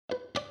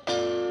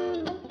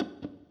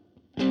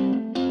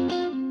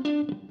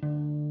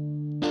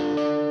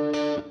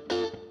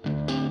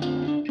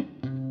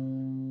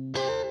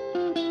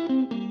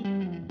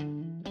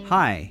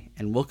Hi,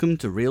 and welcome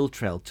to Real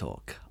Trail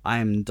Talk.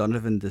 I'm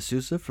Donovan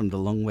D'Souza from The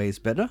Long Ways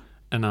Better.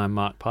 And I'm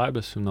Mark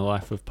Pybus from The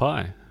Life of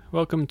Pi.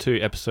 Welcome to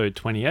episode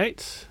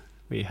 28.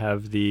 We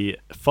have the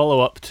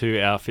follow-up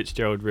to our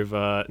Fitzgerald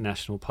River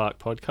National Park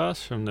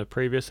podcast from the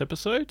previous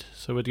episode.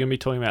 So we're going to be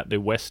talking about the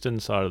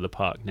western side of the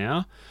park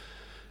now.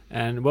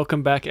 And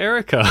welcome back,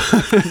 Erica.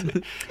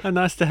 How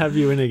nice to have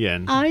you in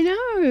again. I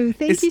know.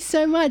 Thank you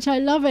so much. I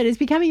love it. It's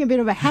becoming a bit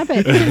of a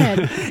habit, isn't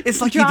it? It's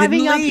like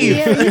driving you didn't leave.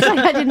 Up here, it's like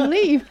I didn't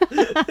leave.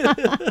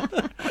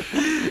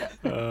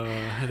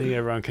 I think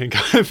everyone can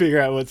kind of figure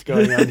out what's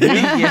going on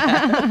here.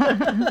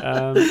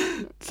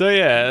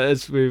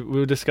 As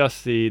we'll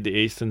discuss the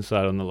eastern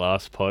side on the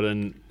last pod,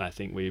 and I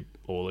think we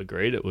all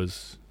agreed it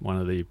was one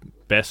of the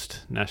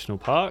best national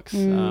parks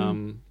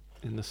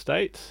in the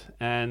States.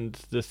 And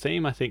the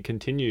theme, I think,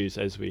 continues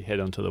as we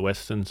head onto the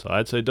western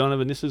side. So,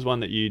 Donovan, this is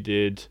one that you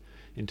did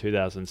in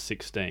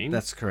 2016.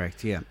 That's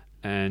correct, yeah.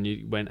 And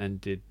you went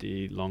and did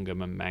the longer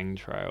Mamang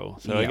Trail.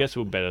 So I guess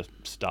we'll better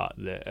start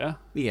there.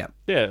 Yeah.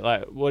 Yeah,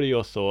 like, what are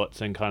your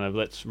thoughts? And kind of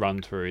let's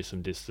run through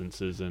some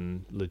distances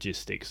and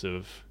logistics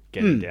of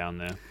getting down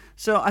there.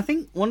 So I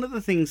think one of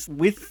the things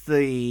with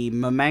the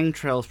Mamang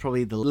Trail is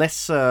probably the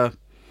lesser...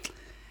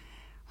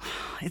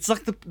 It's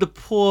like the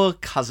poor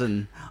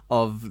cousin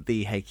of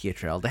the Hakea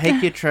Trail. The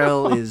Hakea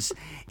Trail is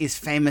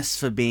famous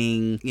for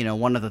being,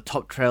 one of the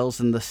top trails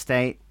in the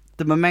state.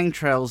 The Mamang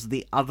Trail's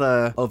the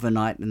other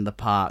overnight in the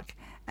park,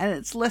 and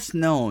it's less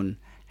known.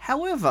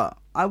 However,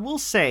 I will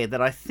say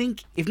that I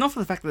think, if not for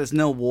the fact that there's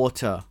no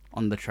water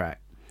on the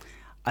track,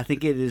 I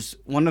think it is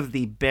one of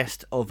the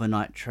best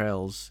overnight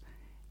trails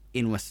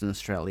in Western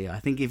Australia. I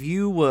think if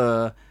you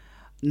were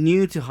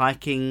new to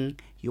hiking,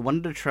 you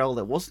wanted a trail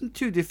that wasn't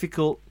too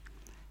difficult,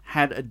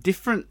 had a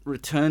different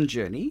return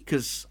journey,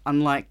 because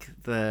unlike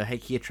the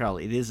Hakea Trail,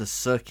 it is a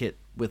circuit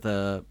with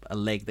a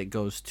leg that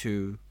goes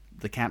to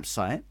the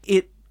campsite.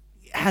 It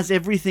has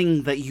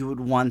everything that you would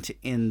want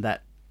in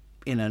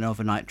an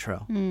overnight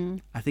trail.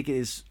 I think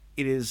it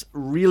is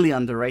really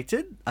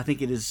underrated. I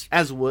think it is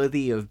as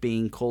worthy of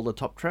being called a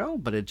top trail,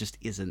 but it just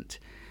isn't.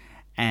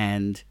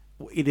 And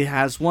it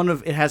has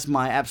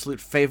my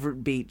absolute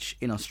favorite beach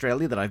in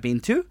Australia that I've been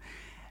to,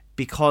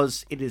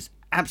 because it is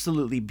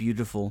absolutely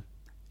beautiful.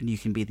 And you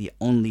can be the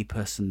only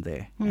person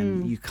there.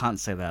 And you can't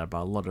say that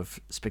about a lot of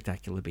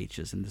spectacular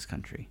beaches in this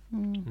country.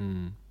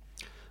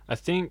 I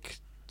think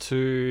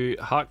to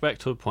hark back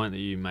to a point that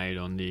you made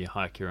on the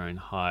Hike Your Own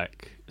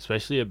Hike,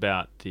 especially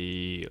about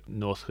the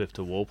Northcliffe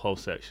to Walpole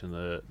section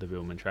of the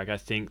Vilman track, I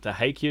think the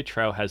Hakea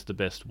Trail has the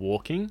best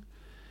walking,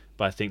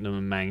 but I think the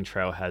Mamang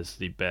Trail has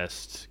the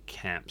best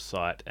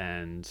campsite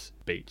and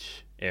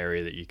beach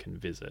area that you can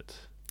visit.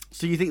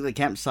 So you think the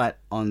campsite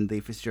on the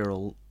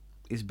Fitzgerald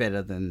is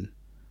better than...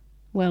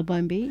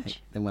 Whalebone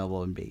Beach? Than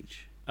Whalebone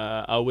Beach.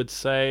 I would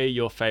say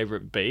your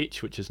favourite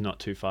beach, which is not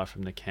too far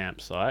from the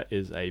campsite,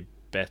 is a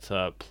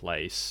better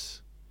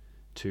place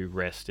to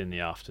rest in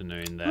the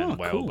afternoon than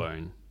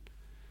Whalebone.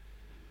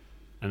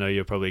 I know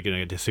you're probably going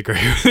to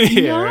disagree with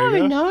me.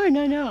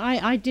 No.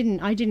 I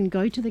didn't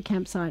go to the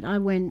campsite.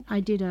 I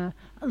did a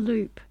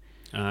loop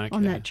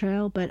on that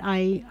trail, but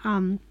I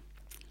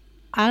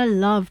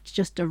loved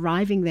just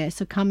arriving there.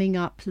 So coming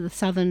up to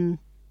the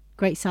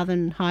Great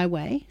Southern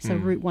Highway, so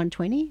Route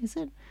 120, is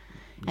it?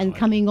 And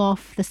coming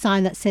off the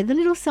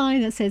little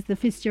sign that says the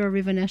Fitzgerald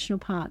River National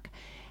Park.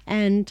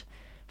 And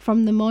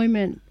from the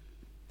moment,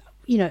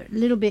 a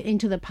little bit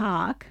into the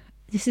park,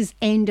 this is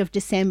end of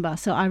December,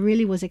 so I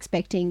really was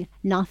expecting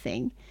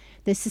nothing.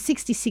 There's a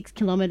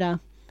 66-kilometre,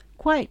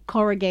 quite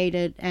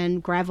corrugated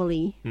and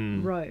gravelly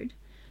road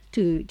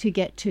to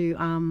get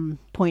to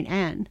Point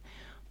Anne,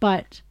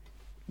 but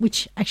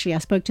which actually I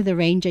spoke to the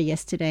ranger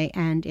yesterday,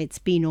 and it's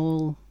been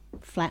all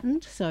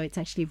flattened, so it's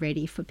actually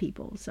ready for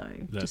people. So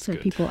that's just so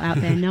good. People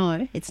out there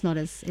know, it's not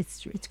as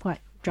it's quite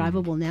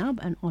drivable now,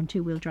 and on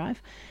 2-wheel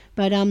drive.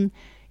 But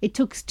it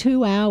took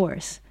 2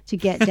 hours to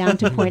get down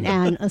to Point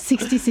Anne,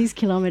 66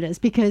 kilometres,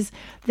 because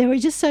there were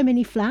just so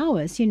many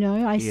flowers.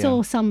 I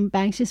saw some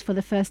banksia for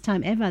the first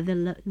time ever,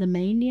 the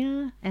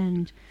Lamania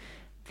and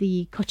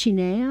the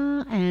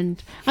Coccinea,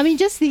 and I mean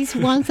just these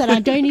ones that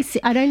I'd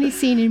only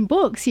seen in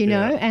books,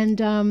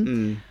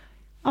 and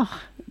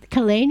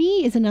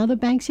Kalani is another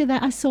banksia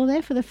that I saw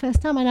there for the first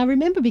time, and I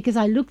remember because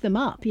I looked them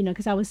up,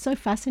 because I was so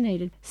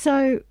fascinated.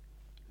 So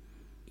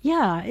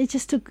yeah,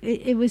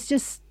 it was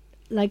just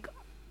like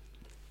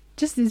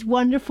this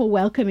wonderful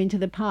welcome into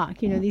the park,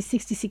 these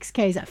 66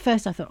 Ks. At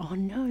first I thought, oh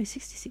no,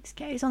 66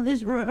 Ks on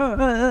this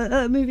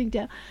road, moving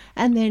down,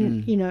 and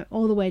then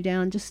all the way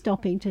down, just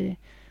stopping to...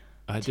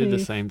 I did the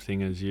same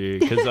thing as you,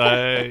 because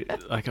I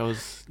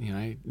was,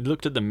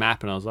 looked at the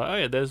map and I was like, oh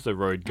yeah, there's the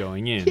road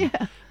going in.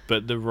 Yeah.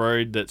 But the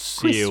road that's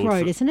sealed... Quist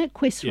Road, isn't it?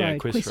 Quist Road. Yeah,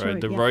 Quist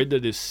Road. The yeah. road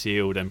that is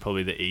sealed, and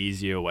probably the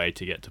easier way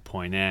to get to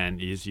Point Anne,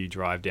 is you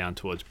drive down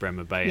towards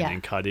Bremer Bay and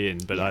then cut in.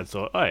 But I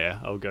thought, oh yeah,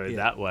 I'll go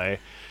that way.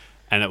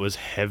 And it was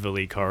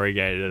heavily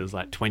corrugated. It was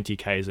like 20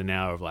 Ks an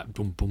hour of like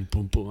boom, boom,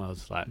 boom, boom. I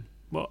was like,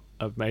 well,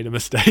 I've made a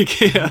mistake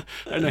here.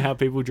 I don't know how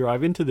people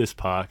drive into this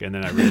park. And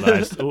then I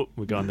realised, oh,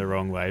 we're going the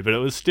wrong way. But it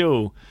was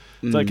still,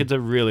 it's like it's a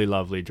really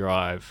lovely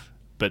drive.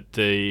 But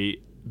the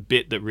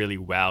bit that really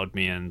wowed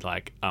me and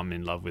like I'm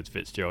in love with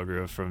Fitzgerald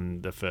River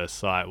from the first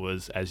sight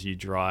was as you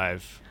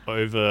drive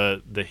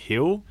over the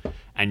hill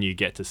and you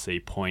get to see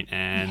Point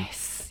Anne,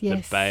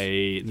 the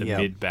bay, the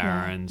Mid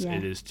Barrens.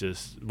 It is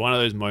just one of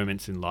those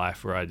moments in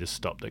life where I just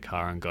stopped the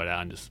car and got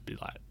out and just be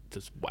like,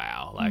 just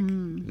wow, like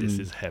this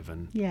is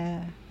heaven.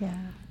 Yeah.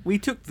 We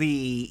took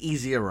the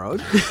easier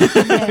road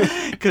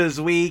because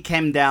we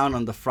came down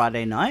on the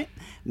Friday night.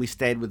 We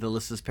stayed with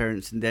Alyssa's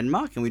parents in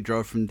Denmark and we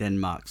drove from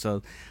Denmark.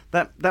 So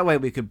that way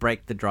we could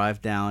break the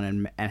drive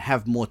down and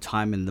have more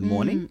time in the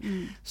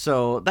morning.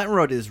 So that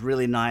road is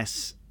really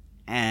nice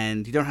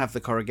and you don't have the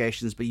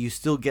corrugations, but you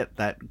still get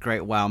that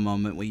great wow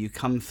moment where you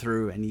come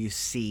through and you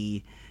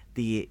see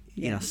the,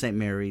 St.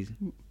 Mary's.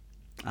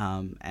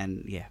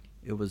 And yeah,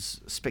 it was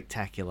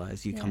spectacular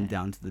as you come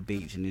down to the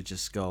beach and you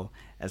just go,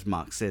 as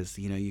Mark says,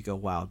 you go,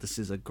 wow, this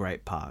is a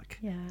great park.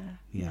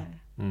 Yeah.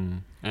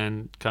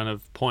 And kind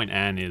of Point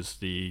Anne is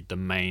the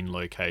main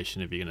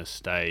location if you're going to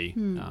stay,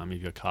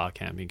 if you're car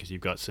camping, because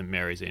you've got St.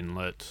 Mary's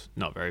Inlet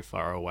not very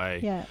far away.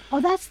 Yeah. Oh,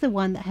 that's the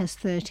one that has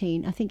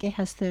 13. I think it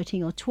has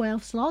 13 or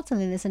 12 slots, and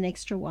then there's an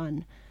extra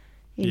one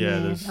in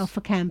there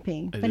for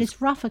camping. But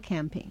it's rougher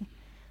camping.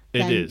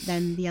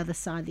 Than the other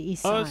side, the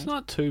east side. Oh, it's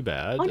not too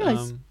bad. Oh,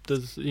 no,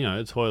 there's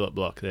a toilet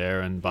block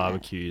there and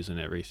barbecues and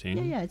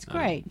everything. Yeah, it's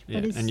great.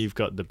 But and you've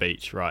got the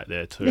beach right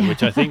there too,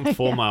 which I think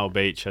 4 Mile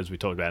Beach, as we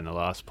talked about in the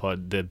last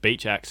pod, the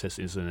beach access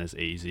isn't as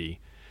easy.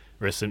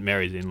 Whereas St.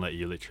 Mary's Inlet,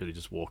 you literally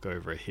just walk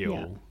over a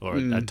hill or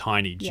a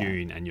tiny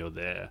dune and you're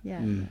there.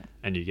 Yeah.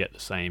 And you get the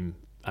same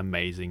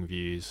amazing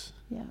views.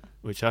 Yeah.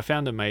 Which I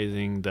found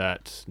amazing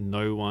that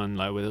no one,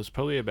 there was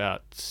probably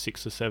about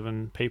 6 or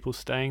 7 people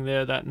staying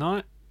there that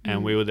night.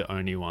 And we were the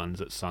only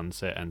ones at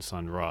sunset and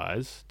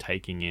sunrise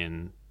taking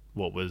in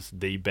what was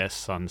the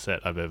best sunset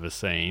I've ever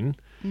seen.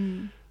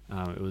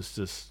 It was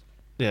just,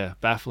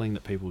 baffling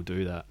that people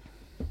do that.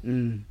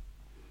 And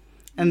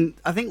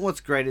I think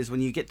what's great is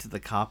when you get to the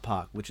car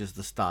park, which is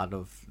the start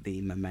of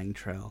the Mamang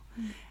Trail,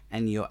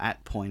 and you're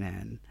at Point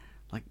Anne,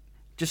 like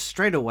just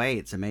straight away,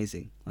 it's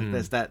amazing. Like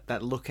there's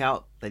that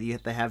lookout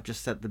that they have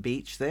just at the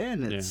beach there,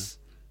 and it's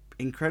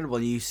incredible.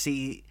 You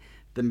see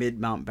the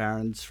Mid-Mount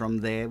Barrens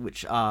from there,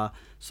 which are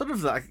sort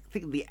of, I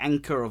think, the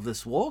anchor of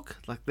this walk.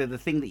 Like, they're the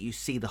thing that you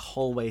see the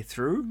whole way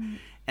through,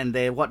 and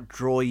they're what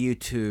draw you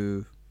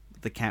to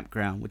the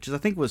campground, which is, I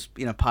think, was,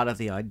 part of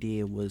the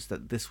idea was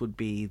that this would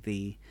be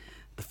the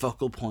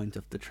focal point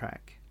of the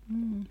track.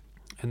 And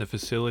the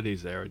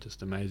facilities there are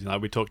just amazing.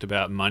 Like, we talked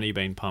about money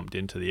being pumped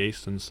into the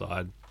eastern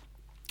side.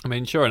 I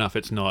mean, sure enough,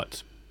 it's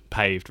not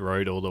paved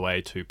road all the way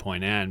to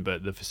Point Anne,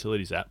 but the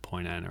facilities at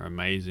Point Anne are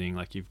amazing.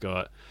 Like, you've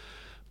got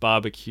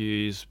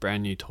barbecues,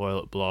 brand new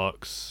toilet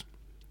blocks,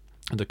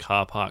 the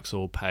car park's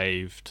all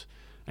paved,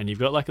 and you've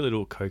got like a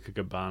little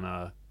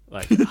Copacabana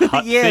hut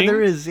thing.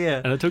 There is,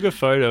 yeah. And I took a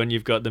photo, and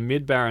you've got the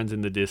Mid Barrens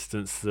in the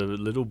distance, the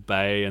little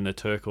bay and the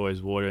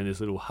turquoise water in this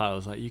little hut. I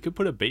was like, you could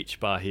put a beach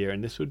bar here,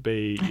 and this would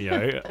be,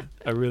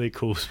 a really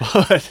cool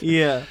spot.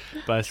 Yeah.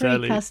 But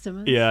sadly,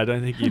 customers. Yeah, I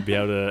don't think you'd be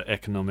able to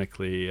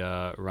economically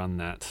run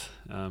that,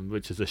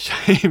 which is a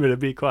shame. It'd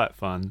be quite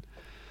fun.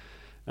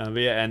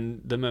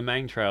 And the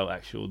Mamang Trail,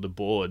 the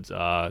boards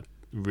are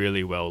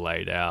really well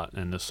laid out,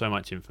 and there's so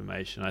much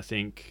information. I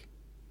think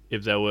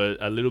if they were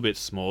a little bit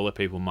smaller,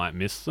 people might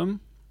miss them.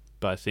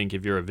 But I think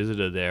if you're a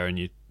visitor there and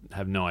you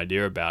have no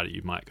idea about it,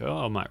 you might go,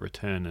 I might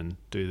return and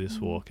do this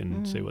walk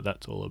and see what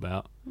that's all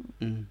about.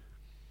 When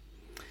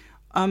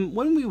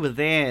we were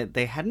there,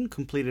 they hadn't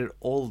completed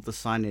all of the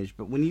signage,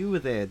 but when you were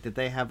there, did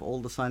they have all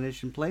the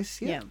signage in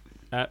place yet?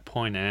 Yeah. At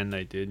Point Anne,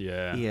 they did,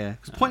 yeah. Yeah,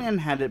 because Point Anne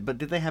had it, but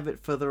did they have it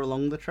further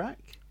along the track?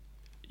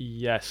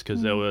 Yes,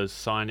 because there was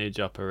signage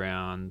up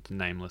around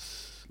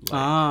Nameless Lake.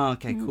 Ah,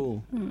 okay,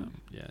 cool.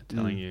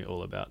 Telling you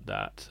all about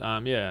that.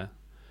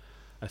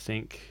 I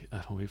think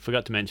we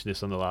forgot to mention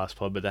this on the last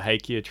pod, but the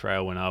Hakea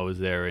Trail when I was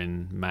there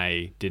in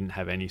May didn't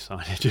have any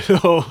signage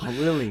at all. Oh,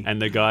 really?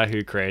 And the guy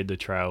who created the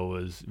trail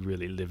was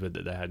really livid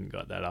that they hadn't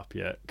got that up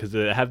yet, because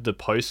they have the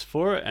posts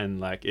for it, and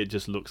like it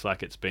just looks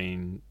like it's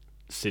been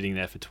sitting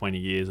there for 20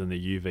 years and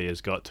the UV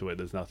has got to it.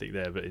 There's nothing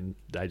there, but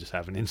they just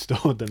haven't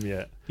installed them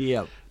yet.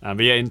 Yep.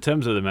 But yeah, in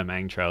terms of the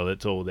Mamang Trail,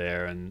 it's all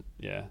there, and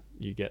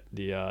you get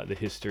the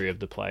history of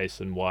the place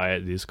and why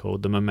it is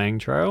called the Mamang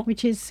Trail,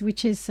 which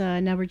is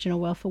an Aboriginal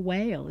Welfare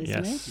whale,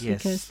 isn't it?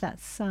 Yes. Because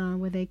that's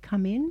where they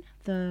come in,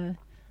 the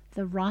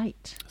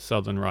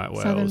southern right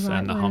whales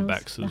and the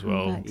humpbacks as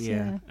well.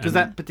 Yeah, because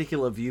that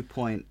particular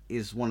viewpoint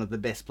is one of the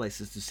best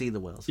places to see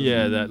the whales.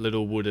 Yeah, that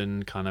little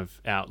wooden kind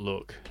of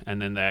outlook,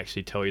 and then they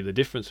actually tell you the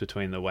difference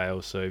between the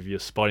whales. So if you're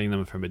spotting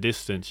them from a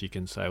distance, you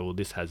can say, well,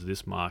 this has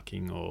this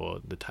marking, or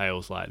the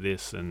tail's like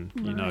this, and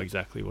you know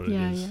exactly what it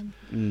is.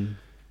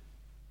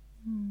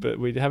 But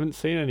we haven't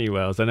seen any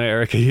whales. I know,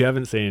 Erica, you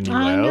haven't seen any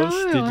I whales.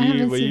 know, Did I you?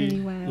 haven't Were seen you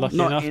any whales. lucky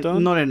enough,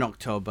 Don? Not in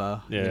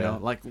October. You Yeah. know,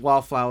 like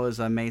wildflowers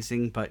are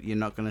amazing, but you're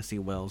not going to see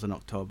whales in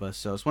October.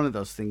 So it's one of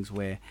those things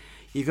where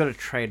you got to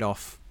trade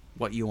off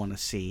what you want to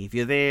see. If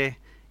you're there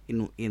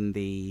in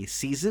the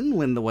season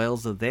when the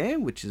whales are there,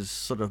 which is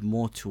sort of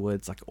more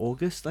towards like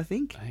August, I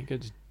think. I think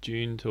it's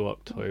June to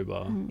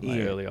October, like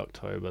Yeah. early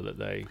October, that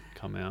they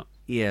come out.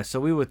 Yeah, so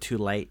we were too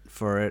late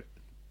for it,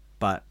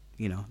 but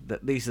you know,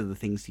 these are the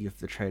things you have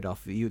to trade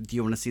off. Do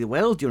you want to see the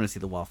whales? Do you want to see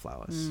the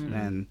wildflowers?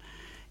 And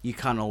you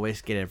can't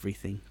always get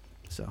everything.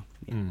 So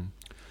yeah.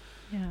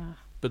 Yeah.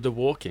 But the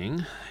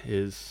walking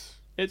it's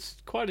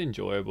quite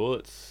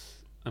enjoyable.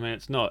 I mean,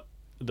 it's not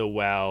the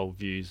wow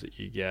views that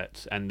you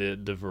get and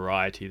the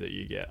variety that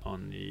you get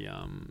on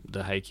the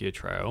Hakea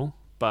Trail,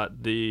 but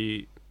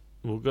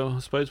I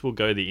suppose we'll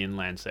go the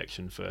inland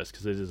section first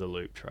because it is a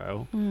loop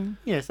trail.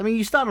 Yes, I mean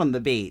you start on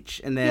the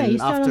beach and then Yeah, you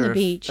start after on the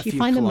beach, a you few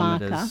find the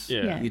kilometers, marker.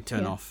 Yeah. you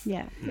turn off.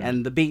 Yeah.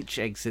 And the beach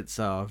exits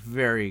are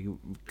very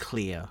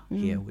clear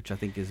here, which I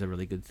think is a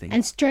really good thing.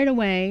 And straight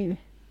away,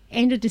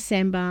 end of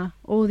December,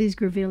 all these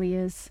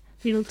grevilleas,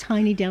 little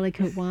tiny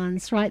delicate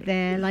ones right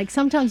there. Like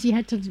sometimes you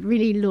had to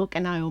really look,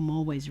 and I am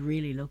always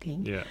really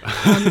looking Yeah.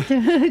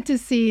 to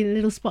see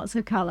little spots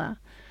of colour.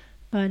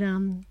 But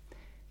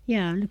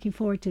yeah, I'm looking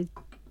forward to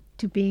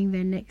being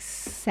there next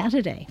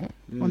Saturday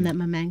on that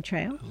Mamang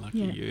Trail. Lucky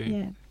yeah, you.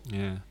 Yeah.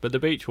 Yeah. But the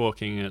beach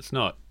walking, it's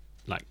not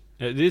like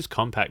it is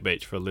compact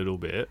beach for a little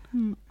bit.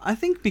 I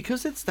think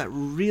because it's that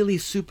really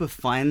super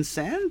fine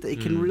sand, it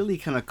can really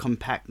kind of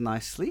compact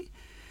nicely.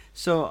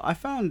 So I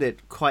found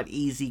it quite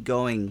easy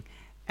going.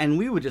 And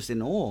we were just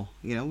in awe,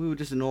 you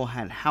know,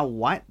 at how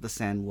white the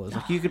sand was.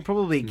 Like you could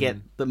probably get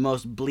the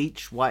most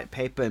bleached white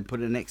paper and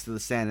put it next to the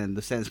sand, and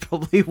the sand's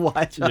probably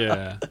whiter.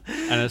 Yeah.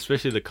 And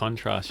especially the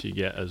contrast you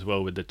get as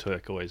well with the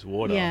turquoise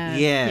water. Yeah,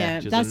 Yeah. yeah.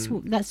 Which is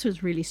That's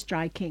what's really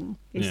striking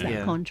is Yeah. that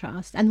Yeah.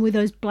 contrast, and with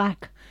those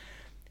black.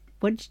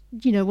 What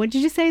did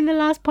you say in the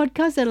last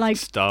podcast? They're like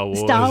Star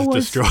Wars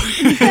Destroy.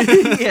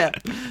 Yeah.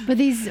 But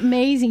these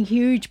amazing,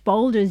 huge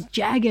boulders,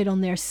 jagged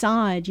on their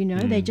side,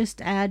 they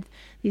just add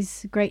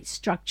this great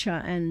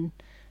structure and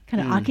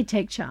kind of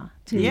architecture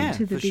to Yeah,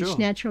 the for beach, sure.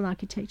 natural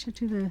architecture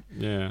to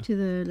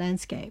the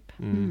landscape.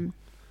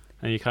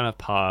 And you kind of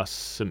pass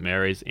St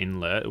Mary's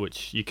Inlet,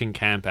 which you can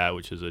camp at,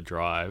 which is a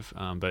drive.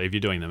 But if you're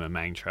doing the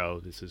Mamang Trail,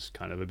 this is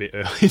kind of a bit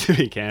early to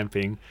be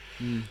camping.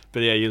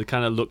 But yeah, you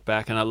kind of look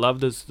back, and I love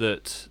this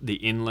that the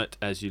inlet,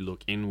 as you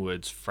look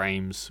inwards,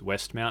 frames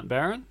West Mount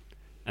Barron.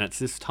 And it's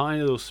this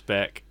tiny little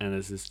speck, and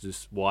there's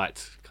this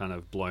white kind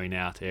of blown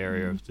out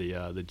area of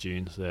the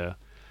dunes there.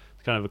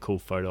 It's kind of a cool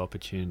photo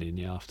opportunity in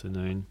the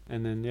afternoon.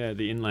 And then, yeah,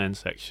 the inland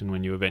section,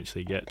 when you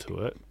eventually get to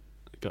it,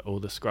 got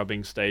all the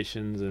scrubbing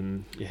stations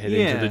and you head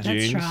into the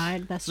dunes. That's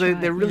right. That's So right.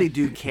 they really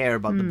do care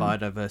about the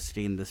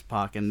biodiversity in this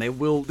park, and they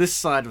will. This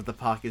side of the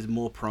park is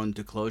more prone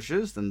to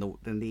closures than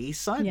the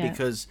east side Yeah.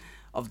 because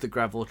of the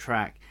gravel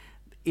track.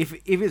 If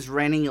it's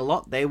raining a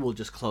lot, they will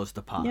just close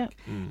the park, Yep.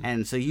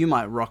 and so you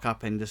might rock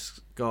up and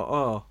just go,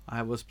 "Oh,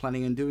 I was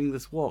planning on doing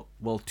this walk."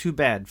 Well, too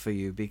bad for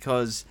you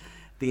because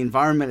the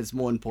environment is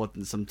more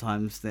important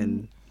sometimes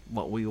than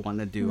what we want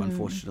to do,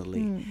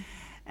 unfortunately,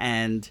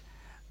 and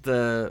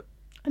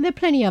And there are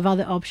plenty of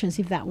other options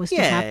if that was to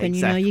Yeah, happen. You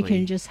exactly.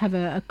 can just have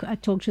a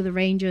talk to the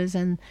rangers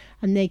and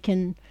they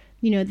can,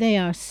 they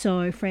are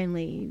so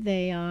friendly.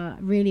 They are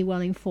really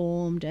well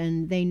informed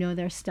and they know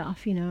their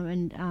stuff,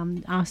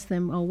 and ask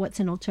them, oh, what's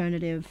an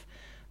alternative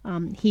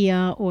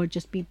here or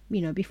just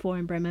before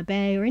in Bremer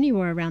Bay or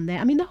anywhere around there.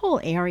 I mean, the whole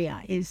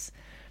area is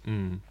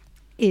full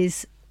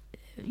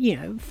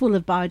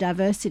of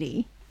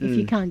biodiversity if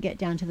you can't get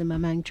down to the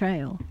Mamang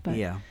Trail. But,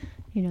 yeah.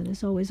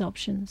 there's always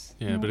options.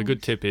 Yeah, but a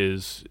good tip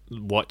is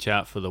watch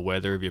out for the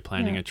weather if you're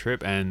planning Yeah. a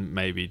trip, and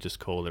maybe just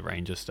call the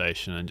ranger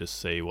station and just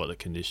see what the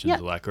conditions Yep.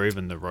 are like, or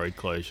even the road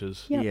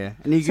closures. Yep. Yeah,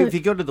 and So- if you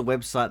go to the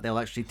website, they'll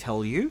actually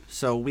tell you.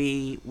 So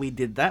we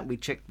did that. We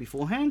checked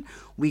beforehand.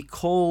 We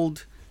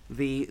called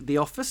the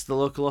office, the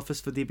local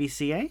office for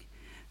DBCA,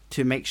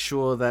 to make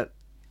sure that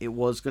it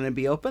was going to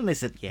be open. They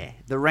said, yeah,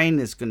 the rain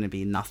is going to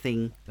be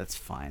nothing. That's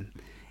fine.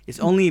 It's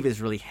only if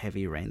it's really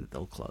heavy rain that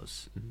they'll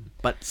close.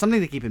 But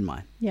something to keep in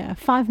mind. Yeah,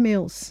 5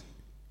 meals.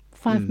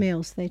 5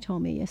 meals, they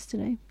told me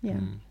yesterday. Yeah.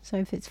 So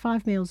if it's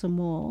 5 meals or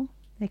more,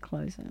 they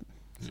close it.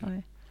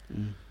 So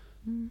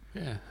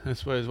Yeah, I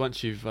suppose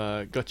once you've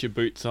got your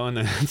boots on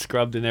and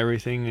scrubbed and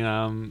everything,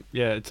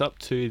 it's up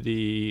to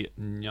the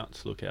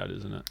Nyats lookout,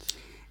 isn't it?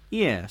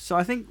 Yeah, so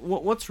I think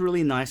what's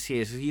really nice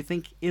here is if you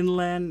think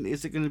inland,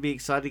 is it going to be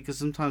exciting? Because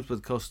sometimes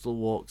with coastal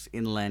walks,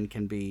 inland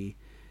can be,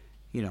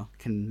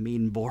 can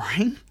mean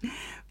boring,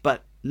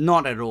 but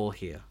not at all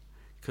here.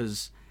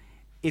 Because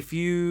if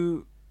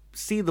you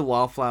see the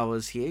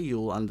wildflowers here,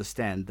 you'll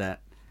understand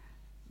that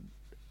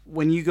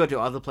when you go to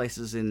other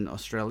places in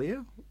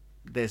Australia,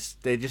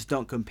 they just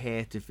don't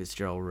compare to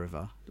Fitzgerald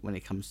River when it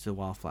comes to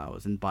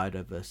wildflowers and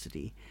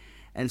biodiversity.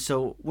 And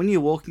so when you're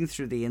walking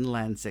through the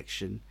inland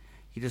section,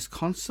 you're just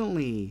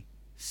constantly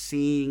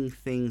seeing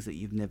things that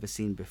you've never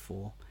seen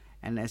before.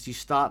 And as you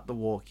start the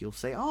walk, you'll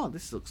say, oh,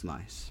 this looks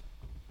nice.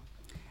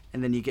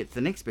 And then you get to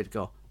the next bit,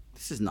 go,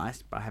 this is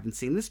nice, but I haven't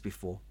seen this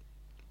before.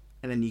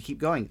 And then you keep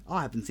going, oh,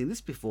 I haven't seen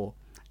this before.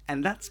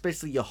 And that's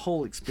basically your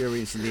whole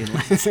experience in the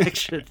inland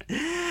section.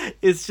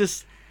 It's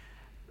just,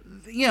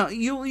 you know,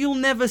 you'll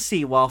never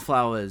see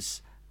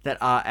wildflowers that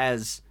are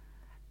as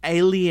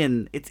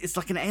alien. It's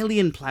like an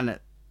alien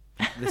planet,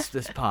 this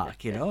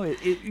park, you know.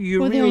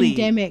 Well, they're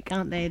endemic,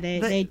 aren't they?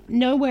 They're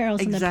nowhere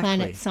else on the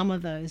planet, some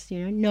of those,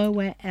 you know,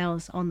 nowhere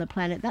else on the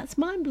planet. That's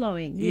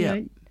mind-blowing, you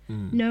know.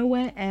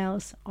 Nowhere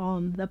else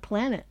on the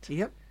planet.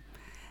 Yep.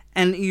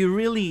 And you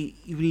really,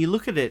 when you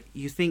look at it,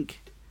 you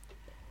think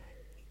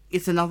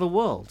it's another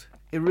world.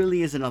 It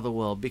really is another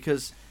world,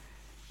 because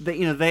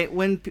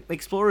when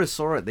explorers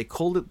saw it, they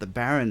called it the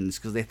Barrens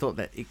because they thought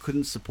that it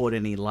couldn't support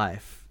any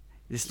life.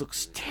 This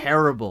looks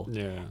terrible.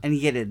 Yeah. And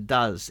yet it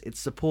does. It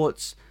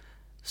supports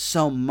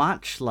so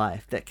much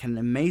life that can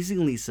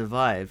amazingly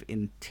survive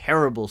in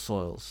terrible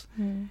soils.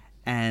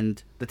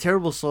 And the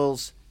terrible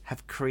soils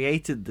have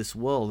created this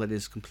world that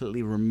is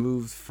completely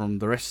removed from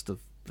the rest of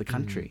the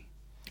country.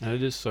 And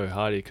it is so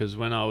hardy, because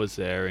when I was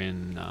there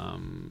in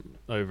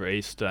over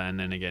Easter and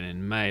then again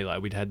in May,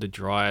 like we'd had the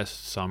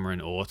driest summer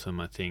and autumn.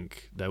 I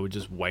think they were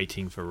just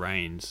waiting for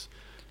rains,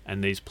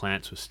 and these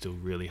plants were still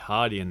really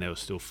hardy, and there were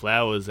still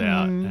flowers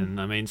out. And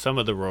I mean, some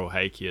of the Royal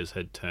Hakeas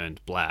had turned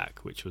black,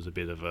 which was a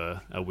bit of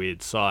a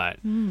weird sight,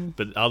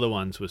 but other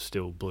ones were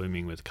still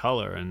blooming with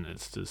colour, and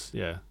it's just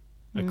a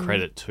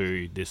credit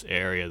to this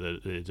area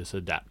that it just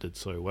adapted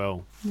so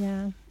well.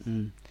 Yeah.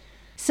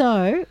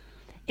 So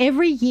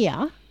every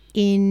year,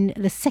 in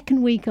the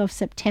second week of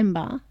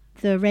September,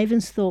 the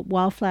Ravensthorpe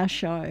Wildflower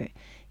Show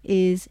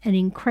is an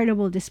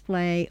incredible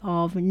display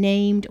of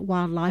named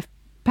wildlife,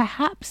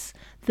 perhaps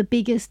the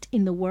biggest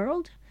in the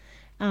world.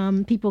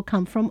 People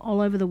come from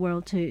all over the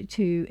world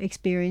to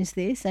experience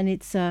this, and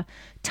it's a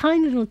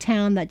tiny little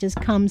town that just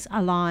comes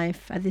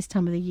alive at this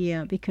time of the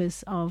year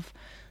because of,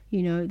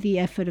 you know, the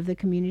effort of the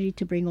community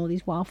to bring all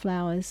these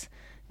wildflowers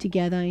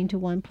together into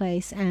one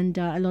place, and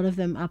a lot of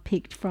them are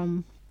picked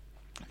from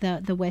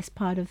the west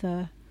part of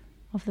the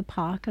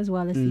park, as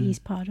well as the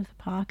east part of the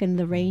park, and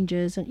the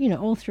ranges, and, you know,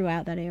 all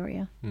throughout that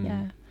area.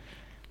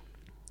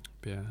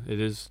 Yeah, it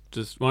is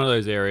just one of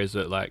those areas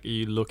that, like,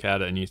 you look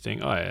at it and you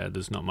think, oh yeah,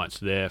 there's not much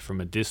there from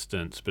a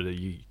distance, but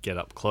you get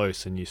up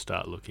close and you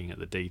start looking at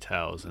the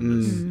details, and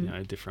there's, you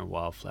know, different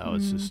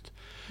wildflowers just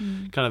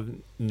kind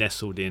of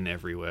nestled in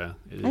everywhere.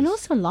 And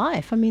also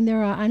life. I mean,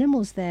 there are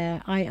animals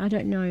there. I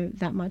don't know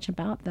that much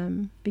about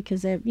them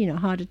because they're, you know,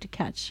 harder to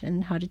catch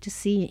and harder to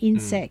see.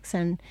 Insects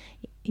and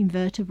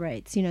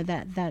invertebrates, you know,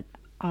 that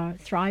are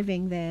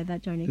thriving there,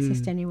 that don't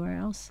exist anywhere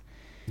else.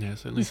 Yeah,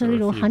 certainly. There's a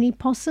little honey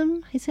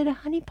possum. Is it a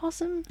honey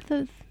possum?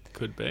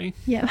 Could be.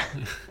 Yeah.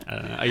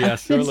 I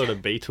saw a lot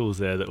of beetles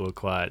there that were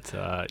quite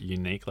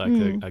unique, like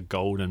a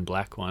gold and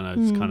black one. I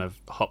just kind of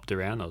hopped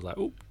around. I was like,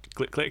 oh,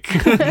 click, click.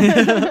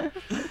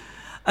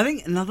 I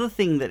think another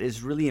thing that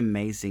is really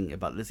amazing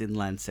about this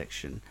inland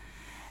section,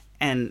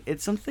 and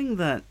it's something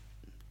that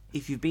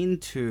if you've been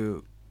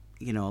to,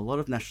 you know, a lot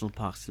of national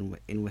parks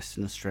in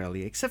Western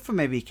Australia, except for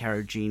maybe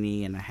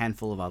Karijini and a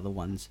handful of other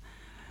ones,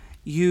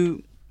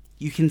 you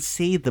can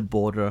see the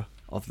border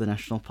of the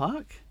national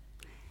park,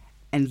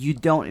 and you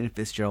don't in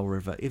Fitzgerald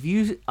River. If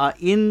you are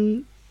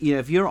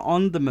if you're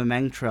on the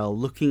Mamang Trail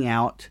looking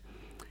out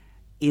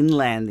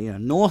inland, you know,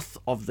 north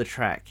of the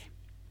track,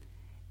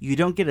 you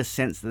don't get a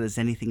sense that there's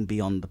anything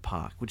beyond the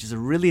park, which is a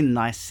really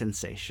nice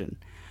sensation.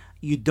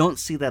 You don't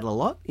see that a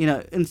lot. You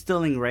know, in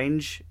Stirling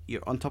Range,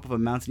 you're on top of a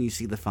mountain, you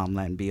see the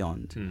farmland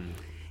beyond.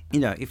 You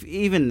know, if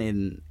even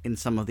in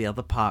some of the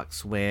other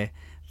parks where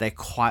they're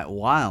quite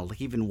wild,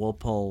 like even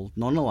Walpole,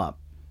 Nonalup,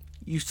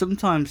 you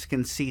sometimes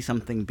can see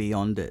something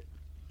beyond it.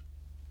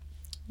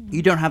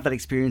 You don't have that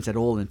experience at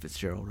all in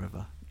Fitzgerald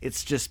River.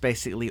 It's just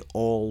basically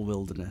all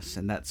wilderness,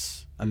 and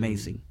that's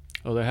amazing.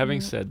 Although having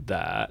said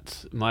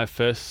that, my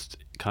first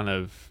kind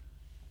of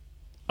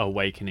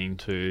awakening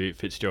to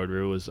Fitzgerald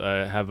River was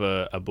I have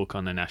a book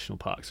on the national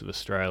parks of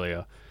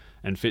Australia,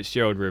 and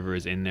Fitzgerald River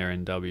is in there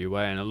in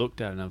WA, and I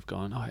looked at it and I've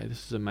gone, oh yeah,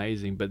 this is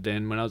amazing. But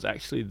then when I was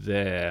actually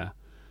there,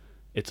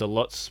 it's a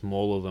lot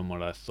smaller than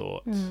what I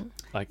thought.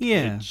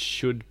 It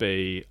should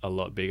be a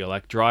lot bigger.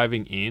 Like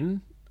driving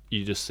in,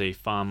 you just see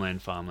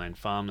farmland.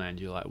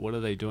 You're like, what are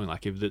they doing?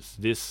 Like if it's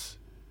this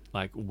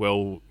like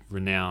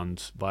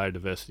well-renowned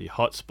biodiversity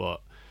hotspot,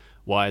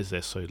 why is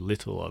there so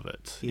little of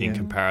it in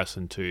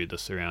comparison to the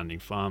surrounding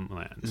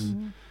farmlands?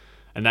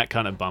 And that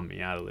kind of bummed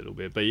me out a little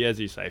bit. But yeah, as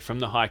you say, from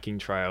the hiking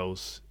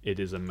trails, it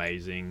is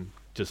amazing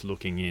just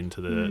looking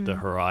into the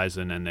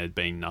horizon and there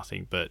being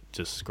nothing but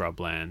just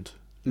scrubland.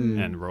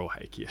 And Royal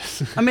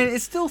Hakeas. I mean,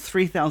 it's still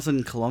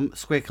 3,000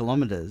 square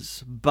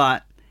kilometers,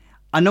 but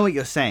I know what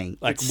you're saying.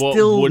 Like it what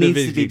still would have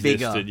needs to be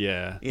existed,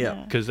 bigger.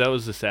 Yeah. Because that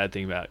was the sad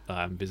thing about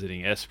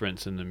visiting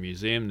Esperance and the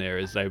museum there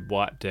is they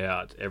wiped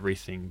out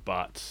everything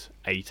but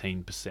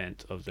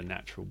 18% of the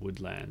natural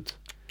woodland.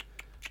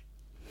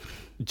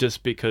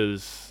 Just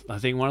because I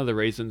think one of the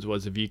reasons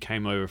was if you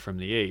came over from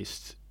the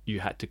east, you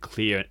had to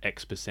clear an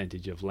X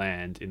percentage of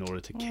land in order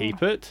to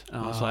keep it.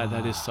 And I was like,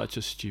 that is such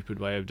a stupid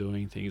way of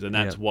doing things. And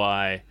that's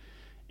why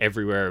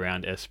everywhere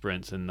around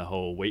Esperance and the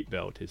whole wheat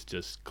belt is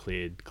just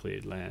cleared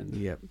land.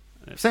 Yep.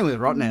 Same with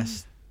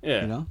Rottnest.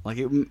 Yeah. You know, like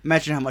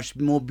imagine how much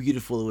more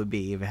beautiful it would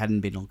be if it hadn't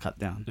been all cut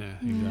down. Yeah,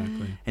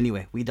 exactly.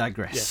 Anyway, we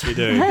digress. Yes, we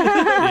do.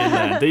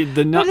 The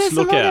But nuts there's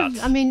a lot lookouts.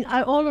 of, I mean,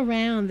 all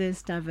around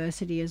there's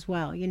diversity as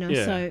well, you know.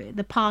 Yeah. So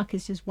the park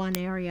is just one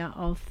area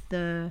of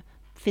the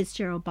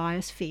Fitzgerald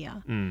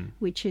Biosphere,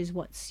 which is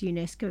what's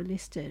UNESCO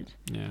listed.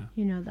 Yeah.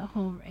 You know, the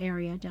whole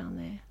area down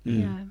there.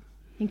 Yeah.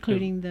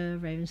 Including the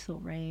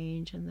Ravensthorpe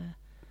Range and the...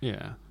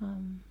 Yeah.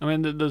 I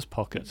mean, there's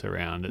pockets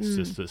around. It's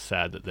just it's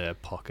sad that they're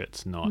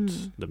pockets, not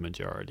the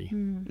majority.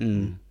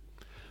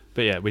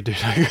 But yeah, we do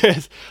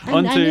digress.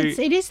 And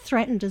it is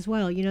threatened as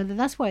well. You know,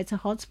 that's why it's a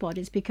hotspot.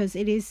 Is because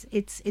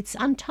it's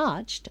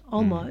untouched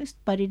almost,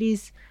 but it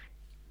is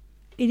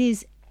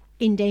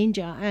in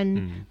danger,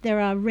 and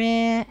there are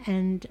rare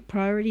and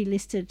priority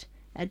listed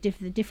at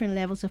the different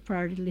levels of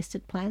priority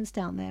listed plants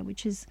down there,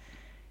 which is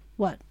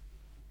what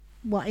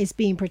is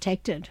being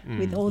protected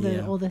with all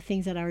the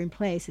things that are in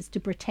place. Is to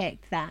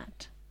protect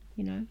that,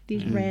 you know,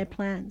 these rare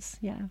plants.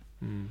 Yeah.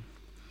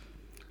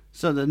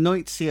 So the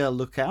Noitsia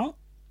Lookout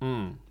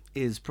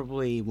is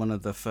probably one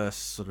of the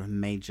first sort of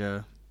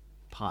major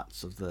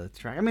parts of the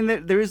track. I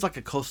mean, there is like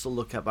a coastal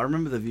lookout, but I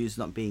remember the views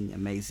not being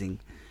amazing.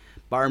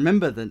 But I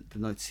remember the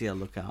Noitsia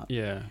Lookout.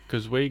 Yeah,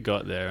 because we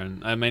got there,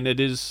 and I mean, it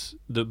is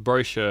the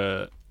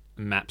brochure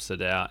maps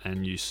it out,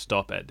 and you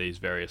stop at these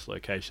various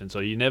locations. So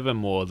you're never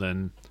more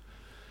than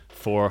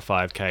 4 or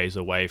 5 k's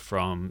away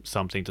from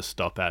something to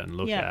stop at and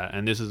look at.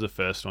 And this is the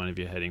first one if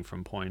you're heading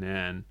from Point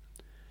Anne.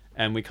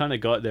 And we kind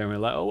of got there and we're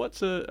like, oh,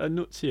 what's a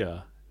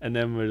Nutsia? And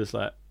then we're just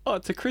like, oh,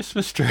 it's a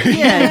Christmas tree.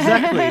 Yeah,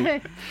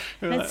 exactly.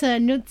 That's a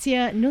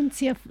Nutsia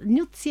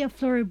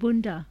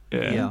floribunda.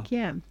 Yeah.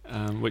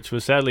 Yeah. Which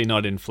was sadly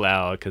not in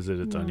flower because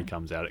it only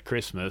comes out at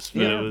Christmas.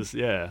 But it was,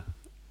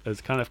 it's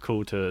kind of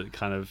cool to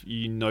kind of,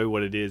 you know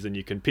what it is and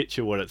you can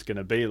picture what it's going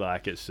to be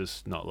like. It's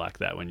just not like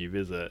that when you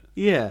visit.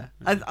 Yeah.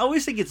 I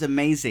always think it's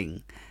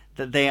amazing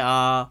that they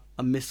are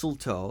a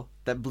mistletoe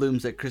that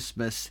blooms at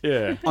Christmas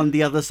on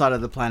the other side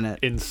of the planet.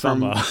 In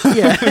summer.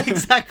 Yeah,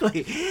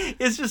 exactly.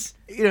 It's just,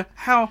 you know,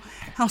 how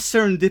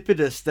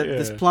serendipitous that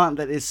this plant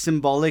that is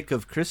symbolic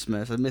of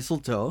Christmas, a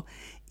mistletoe,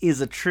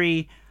 is a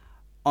tree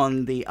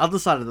on the other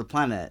side of the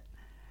planet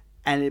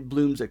and it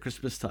blooms at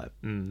Christmas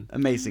time.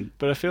 Amazing.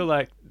 But I feel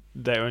like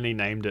they only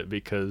named it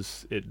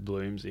because it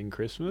blooms in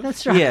Christmas.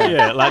 That's right.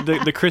 Yeah. Like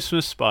the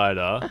Christmas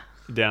spider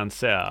down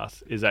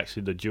south is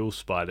actually the jewel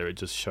spider. It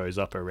just shows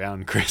up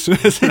around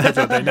Christmas, and that's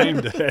what they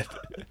named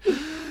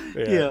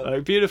it.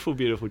 Like,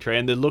 beautiful tree,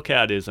 and the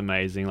lookout is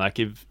amazing. Like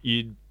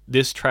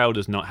this trail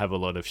does not have a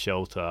lot of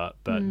shelter,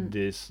 but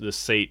the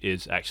seat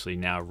is actually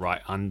now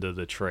right under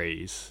the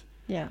trees.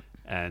 Yeah.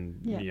 And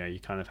you know, you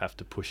kind of have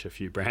to push a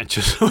few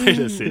branches away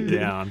to sit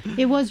down.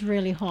 It was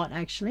really hot,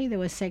 actually. There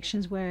were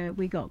sections where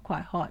we got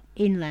quite hot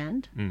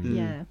inland.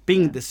 Yeah.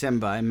 Being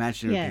December, I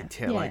imagine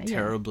it would be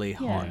terribly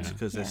hot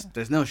because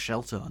there's no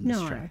shelter on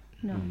this track.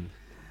 No.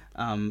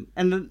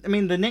 And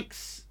the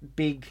next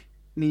big,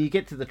 you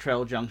get to the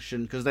trail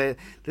junction because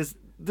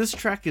this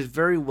track is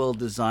very well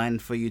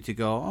designed for you to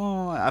go,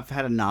 oh, I've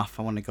had enough,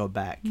 I want to go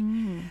back.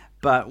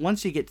 But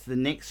once you get to the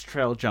next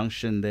trail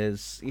junction,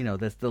 there's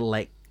the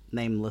Lake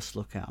Nameless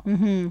Lookout.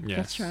 Yes.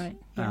 That's right.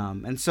 Yeah.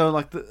 And so,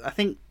 I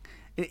think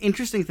an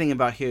interesting thing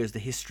about here is the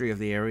history of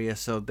the area.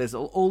 So there's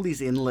all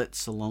these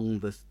inlets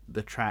along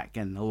the track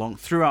and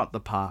throughout the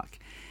park.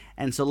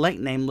 And so Lake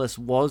Nameless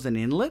was an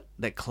inlet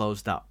that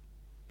closed up.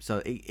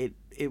 So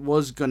it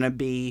was going to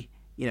be,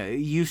 it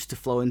used to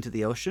flow into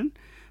the ocean.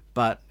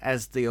 But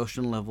as the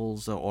ocean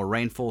levels or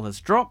rainfall has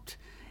dropped,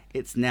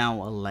 it's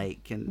now a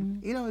lake.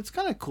 And, it's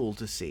kind of cool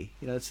to see.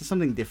 It's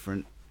something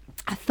different.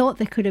 I thought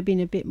there could have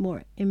been a bit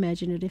more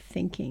imaginative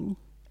thinking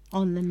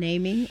on the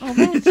naming of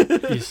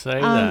it. You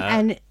say that.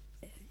 And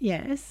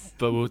yes.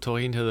 But we were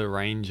talking to the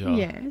ranger.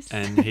 Yes.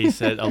 And he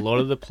said a lot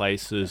of the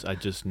places are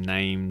just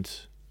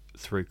named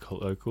through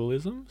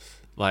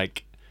colloquialisms.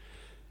 Like,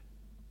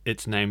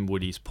 it's named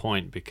Woody's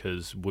Point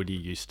because Woody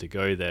used to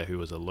go there, who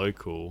was a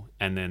local,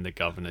 and then the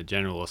Governor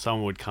General or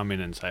someone would come in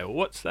and say, well,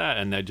 what's that?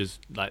 And they're just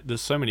like, there's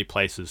so many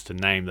places to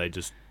name, they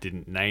just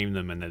didn't name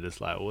them, and they're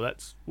just like, well,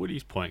 that's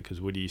Woody's Point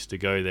because Woody used to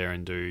go there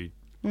and do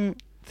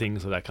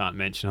things that I can't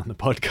mention on the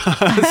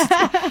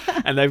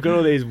podcast. And they've got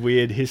all these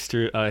weird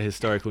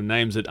historical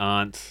names that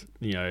aren't,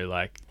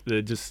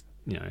 they're just,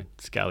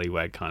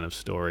 scallywag kind of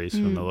stories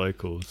from the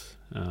locals.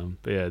 But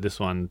yeah,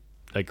 this one,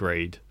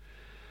 agreed.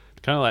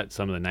 Kind of like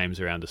some of the names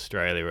around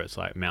Australia where it's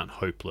like Mount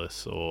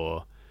Hopeless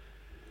or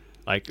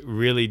like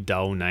really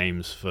dull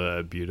names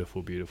for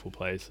beautiful, beautiful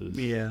places.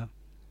 Yeah.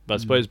 But I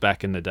suppose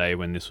back in the day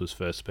when this was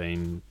first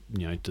being,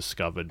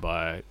 discovered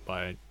by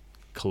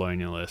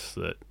colonialists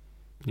that,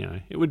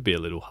 it would be a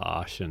little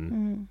harsh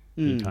and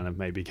you kind of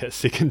maybe get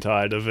sick and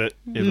tired of it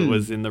if it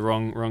was in the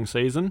wrong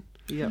season.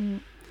 Yeah.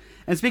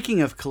 And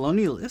speaking of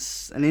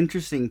colonialists, an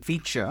interesting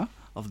feature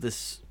of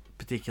this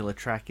particular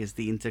track is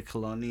the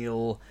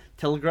intercolonial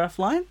telegraph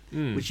line,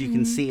 which you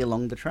can see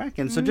along the track.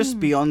 And so just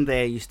beyond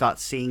there, you start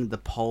seeing the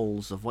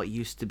poles of what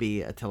used to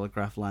be a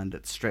telegraph line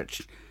that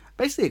stretched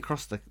basically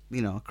across the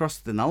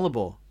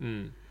Nullarbor.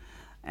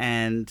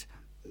 And,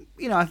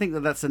 I think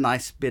that's a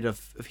nice bit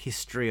of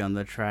history on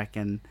the track.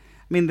 And,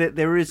 I mean,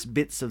 there is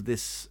bits of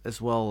this as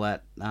well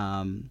at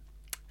Point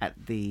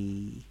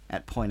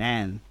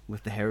Anne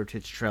with the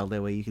Heritage Trail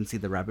there, where you can see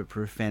the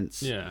rabbit-proof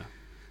fence. Yeah.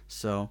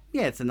 So,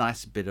 yeah, it's a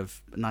nice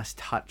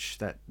touch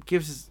that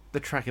gives the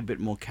track a bit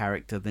more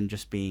character than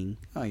just being,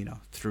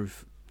 through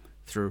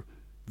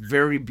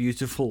very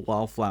beautiful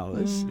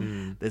wildflowers.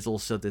 There's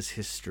also this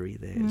history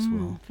there as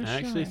well. I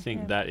actually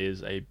think that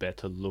is a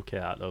better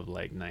lookout of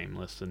Lake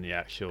Nameless than the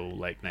actual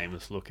Lake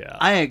Nameless lookout.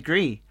 I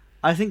agree.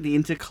 I think the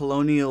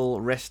intercolonial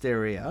rest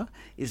area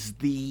is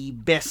the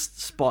best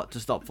spot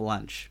to stop for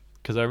lunch.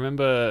 Because I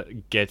remember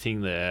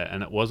getting there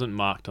and it wasn't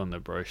marked on the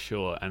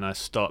brochure, and I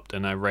stopped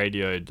and I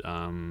radioed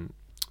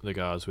the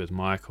guy I was with,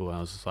 Michael.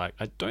 I was just like,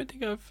 I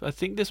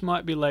think this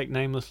might be Lake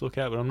Nameless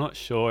Lookout, but I'm not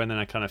sure. And then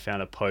I kind of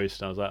found a post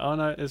and I was like, oh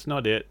no, it's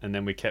not it. And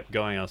then we kept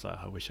going. I was like,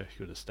 I wish I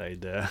could have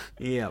stayed there.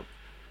 Yep.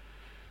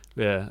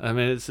 Yeah, I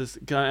mean, it's just,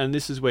 and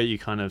this is where you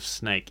kind of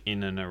snake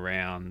in and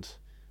around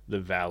the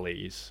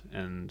valleys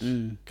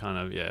and kind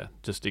of,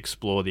 just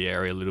explore the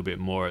area a little bit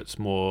more. It's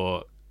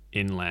more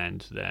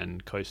inland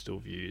than coastal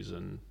views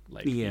and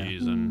lake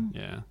views, and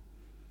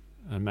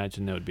I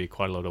imagine there would be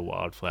quite a lot of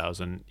wildflowers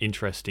and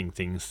interesting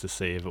things to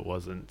see if it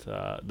wasn't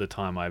the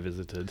time I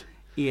visited.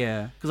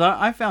 Yeah, because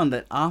I found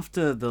that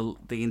after the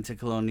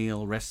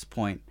intercolonial rest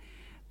point,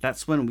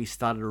 that's when we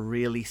started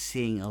really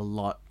seeing a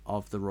lot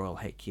of the royal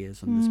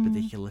hakeas on this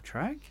particular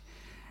track,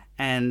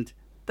 and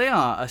they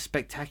are a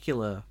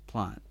spectacular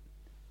plant.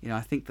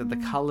 I think that the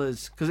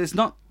colours, because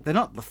they're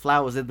not the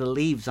flowers, they're the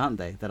leaves, aren't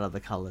they, that are the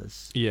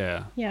colours?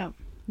 Yeah. Yeah.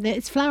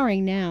 It's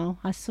flowering now.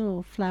 I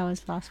saw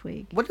flowers last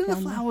week. What do the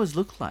flowers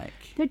look like?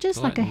 They're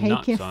just They're like a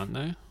hakea. nuts, aren't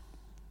they?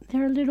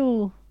 They're a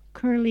little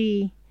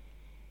curly,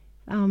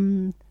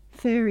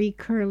 furry,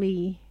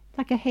 curly,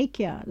 like a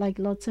hakea, like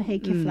lots of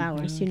hakea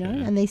flowers,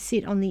 and they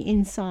sit on the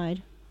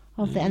inside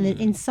of and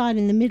then inside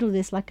in the middle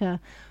there's like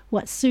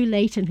Sue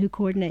Layton, who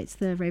coordinates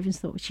the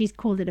Ravensthorpe, she's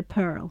called it a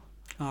pearl.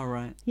 All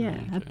right. Yeah,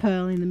 a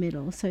pearl in the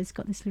middle. So it's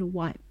got this little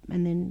white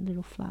and then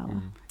little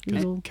flower.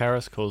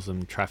 Karis calls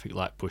them traffic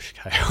light bush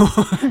kale,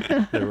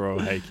 the royal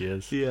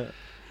hakeas. Yeah.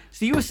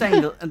 So you were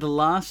saying in the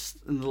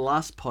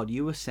last pod,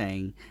 you were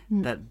saying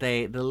that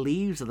the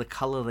leaves are the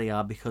colour they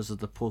are because of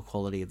the poor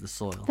quality of the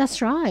soil.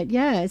 That's right.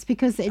 Yeah, it's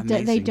because they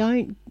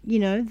don't,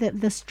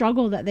 the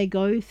struggle that they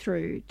go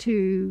through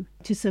to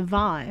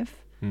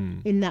survive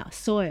in that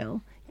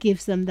soil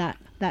gives them that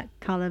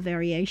colour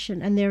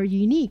variation, and they're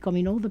unique. I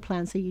mean, all the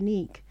plants are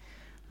unique.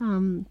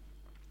 And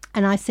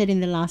I said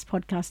in the last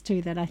podcast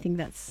too that I think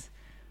that's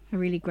a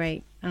really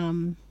great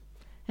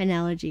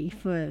analogy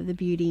for the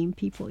beauty in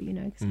people,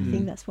 because I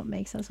think that's what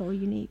makes us all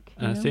unique,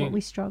 I think, what we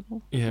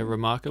struggle. Yeah,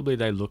 remarkably,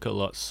 they look a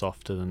lot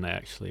softer than they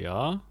actually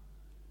are.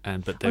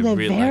 But they're they're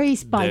really very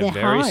spiky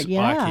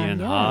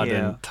and hard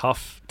and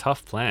tough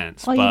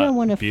plants. Oh, you don't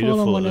want to fall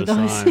on one of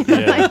those.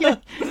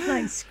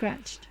 Like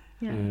scratched.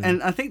 Yeah.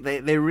 And I think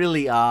they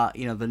really are,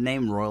 the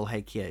name Royal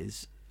Hakea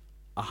is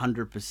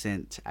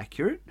 100%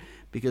 accurate,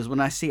 because when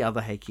I see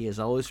other hakeas,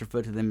 I always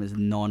refer to them as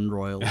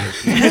non-royal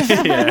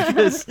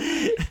hakeas. Because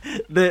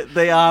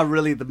they are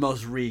really the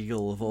most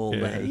regal of all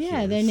the hakeas.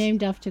 Yeah, they're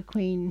named after the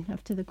Queen.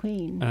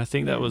 And I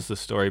think that was the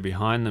story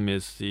behind them,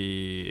 is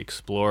the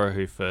explorer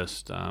who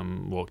first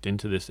walked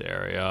into this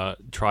area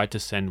tried to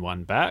send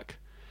one back.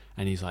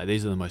 And he's like,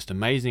 these are the most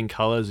amazing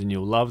colours and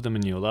you'll love them.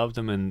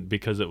 And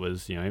because it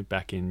was,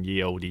 back in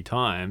ye olde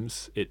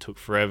times, it took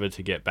forever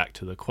to get back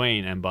to the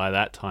Queen. And by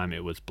that time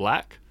it was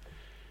black.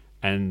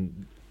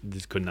 And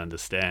just couldn't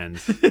understand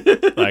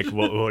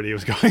what he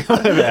was going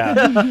on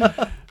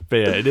about. But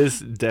yeah, it is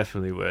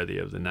definitely worthy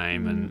of the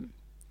name. And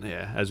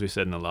yeah, as we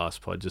said in the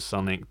last pod, just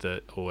something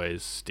that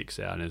always sticks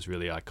out and is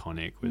really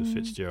iconic with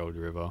Fitzgerald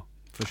River.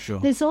 For sure.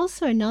 There's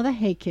also another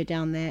hakea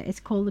down there.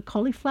 It's called the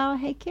cauliflower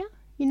hakea.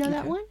 You know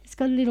that one? It's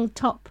got a little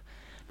top.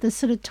 The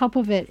sort of top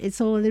of it, it's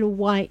all a little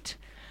white.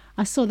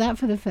 I saw that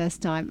for the first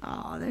time.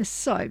 Oh, they're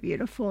so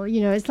beautiful.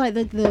 It's like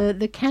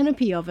the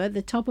canopy of it,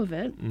 the top of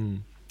it.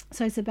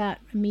 So it's about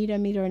a metre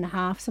and a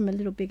half, some a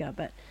little bigger.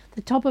 But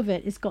the top of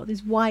it has got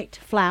this white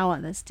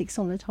flower that sticks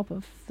on the top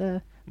of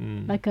the,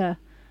 like a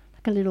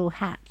little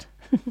hat.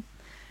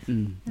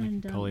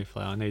 And,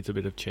 cauliflower needs a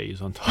bit of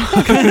cheese on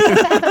top.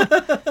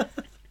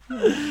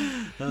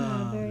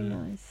 Very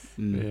nice.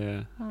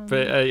 Yeah.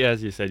 But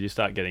as you said, you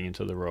start getting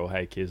into the royal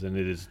hakeas, and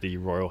it is the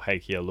Royal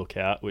Hakea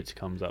Lookout, which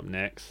comes up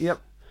next. Yep.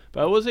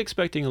 But I was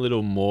expecting a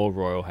little more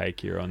royal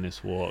hakea on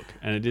this walk,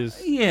 and it is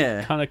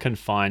kind of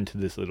confined to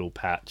this little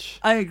patch.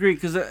 I agree,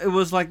 because it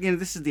was like,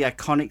 this is the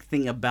iconic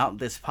thing about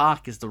this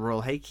park is the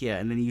royal hakea,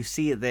 and then you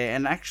see it there.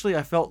 And actually,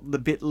 I felt the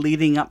bit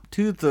leading up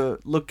to the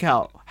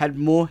lookout had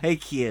more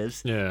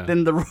hakeas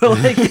than the royal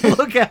hakea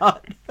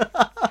lookout.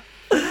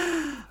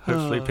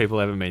 Hopefully people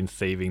haven't been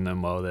thieving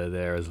them while they're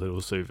there as a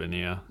little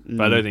souvenir.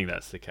 But I don't think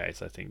that's the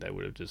case. I think they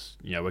would have just,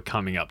 we're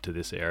coming up to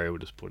this area, we'll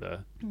just put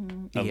a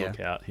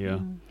lookout here.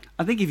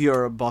 I think if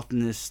you're a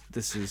botanist,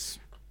 this is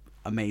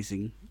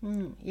amazing.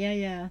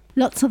 Yeah.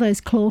 Lots of those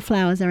claw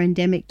flowers are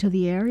endemic to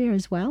the area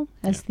as well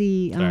as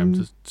the. Sorry, I'm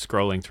just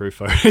scrolling through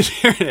photos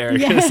here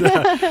and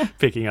there,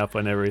 picking up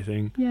on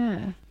everything.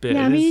 Yeah. But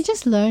I mean, you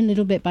just learn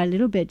little bit by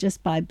little bit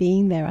just by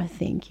being there. I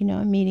think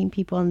meeting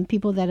people and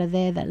people that are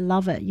there that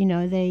love it.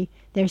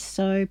 They're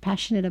so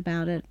passionate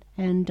about it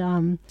and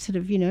sort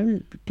of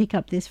pick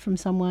up this from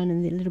someone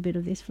and a little bit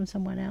of this from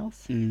someone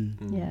else.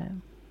 Yeah.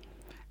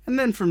 And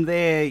then from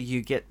there,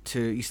 you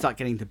start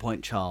getting to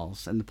Point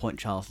Charles and the Point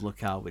Charles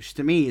Lookout, which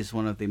to me is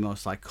one of the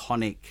most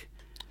iconic.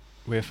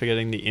 We're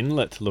forgetting the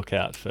inlet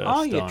lookout first.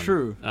 Oh, yeah,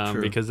 true.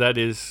 Because that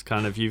is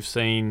kind of, you've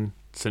seen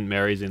St.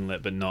 Mary's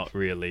Inlet, but not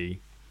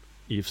really.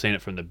 You've seen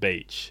it from the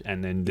beach,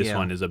 and then this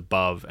one is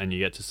above, and you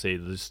get to see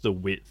the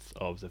width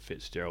of the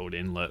Fitzgerald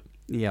Inlet.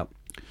 Yep.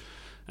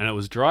 And it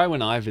was dry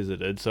when I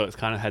visited, so it's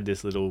kind of had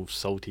this little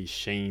salty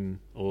sheen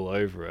all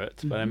over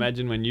it. But I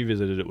imagine when you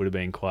visited, it would have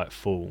been quite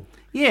full.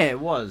 Yeah, it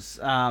was.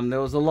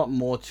 There was a lot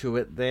more to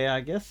it there,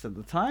 I guess, at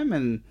the time,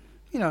 and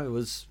it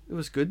was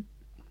good.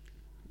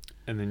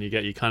 And then you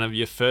get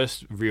your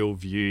first real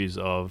views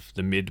of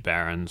the mid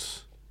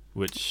Barrens,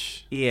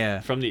 which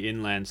from the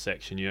inland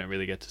section you don't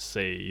really get to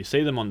see. You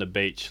see them on the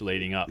beach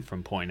leading up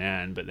from Point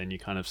Anne, but then you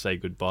kind of say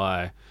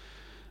goodbye,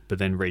 but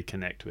then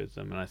reconnect with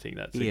them. And I think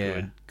that's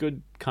a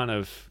good kind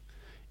of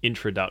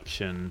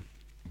introduction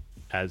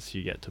as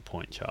you get to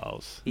Point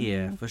Charles.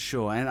 Yeah, for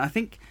sure. And I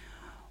think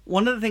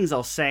one of the things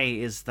I'll say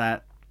is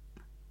that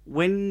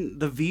when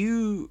the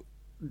view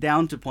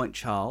down to Point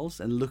Charles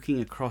and looking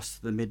across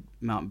the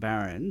mid-Mount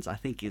Barrens, I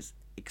think is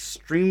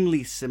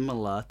extremely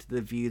similar to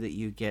the view that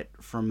you get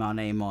from Mount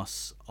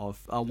Amos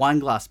of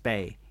Wineglass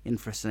Bay in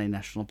Fresnay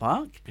National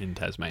Park. In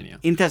Tasmania.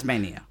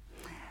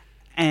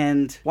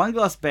 And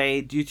Wineglass Bay,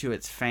 due to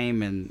its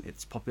fame and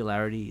its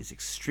popularity, is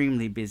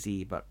extremely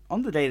busy. But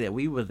on the day that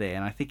we were there,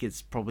 and I think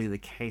it's probably the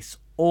case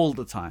all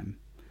the time,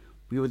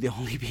 we were the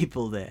only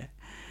people there.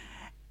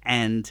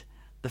 And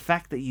the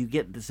fact that you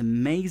get this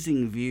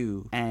amazing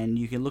view and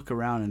you can look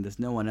around and there's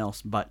no one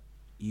else but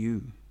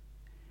you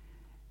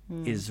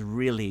is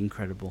really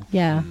incredible.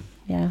 Yeah.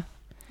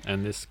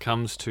 And this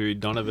comes to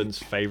Donovan's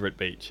favourite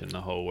beach in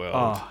the whole world.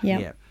 Oh,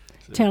 yeah.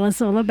 Tell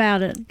us all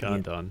about it. Go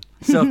on, Don.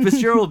 So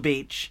Fitzgerald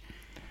Beach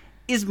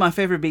is my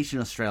favourite beach in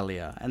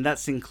Australia, and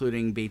that's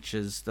including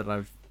beaches that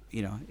I've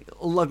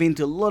been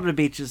to a lot of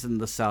beaches in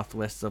the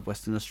southwest of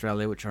Western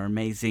Australia, which are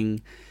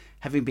amazing.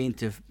 Having been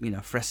to,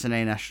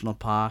 Fresnay National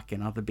Park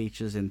and other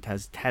beaches in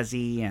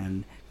Tassie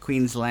and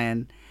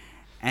Queensland.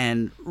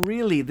 And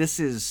really,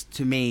 this is,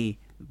 to me,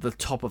 the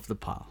top of the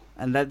pile.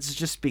 And that's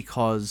just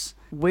because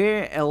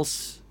where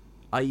else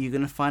are you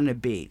going to find a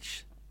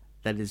beach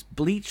that is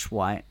bleach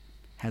white,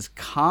 has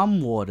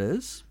calm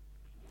waters,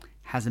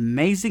 has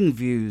amazing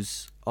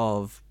views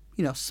of,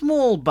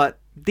 small but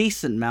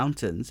decent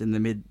mountains in the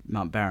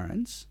mid-Mount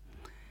Barrens,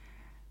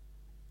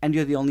 and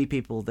you're the only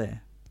people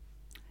there?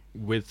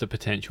 With the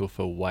potential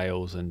for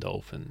whales and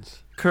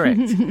dolphins.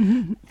 Correct.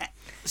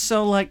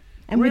 So,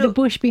 and with a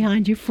bush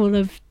behind you full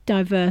of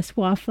diverse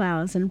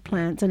wildflowers and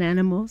plants and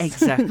animals.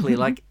 Exactly.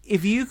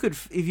 if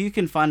you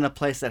can find a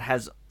place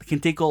that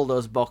can tick all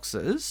those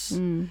boxes,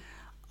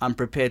 I'm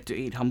prepared to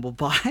eat humble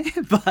pie.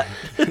 But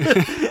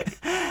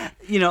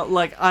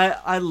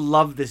I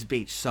love this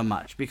beach so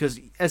much because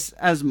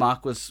as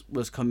Mark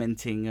was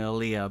commenting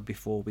earlier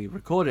before we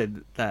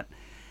recorded, that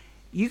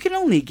you can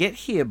only get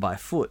here by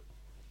foot.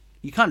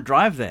 You can't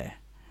drive there.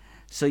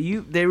 So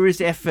there is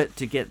effort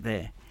to get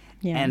there.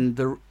 Yeah. And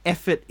the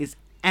effort is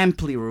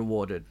amply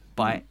rewarded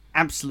by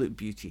absolute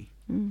beauty.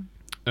 And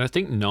I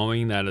think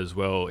knowing that as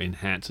well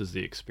enhances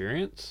the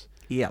experience.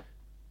 Yeah.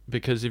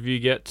 Because if you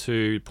get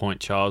to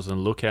Point Charles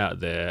and look out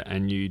there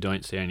and you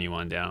don't see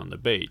anyone down on the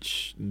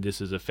beach,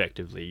 this is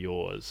effectively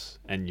yours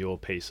and your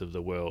piece of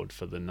the world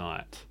for the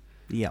night.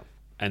 Yeah.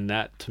 And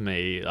that, to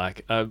me,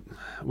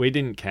 we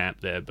didn't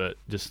camp there, but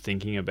just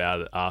thinking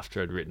about it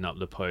after I'd written up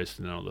the post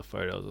and all the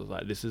photos, I was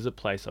like, this is a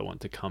place I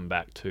want to come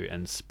back to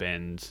and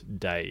spend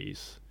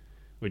days,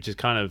 which is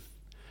kind of,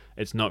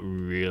 it's not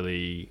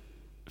really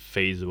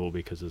feasible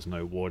because there's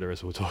no water,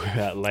 as we'll talk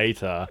about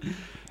later.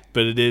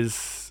 But it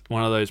is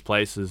one of those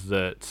places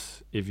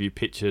that if you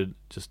pictured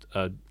just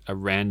a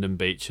random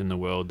beach in the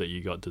world that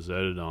you got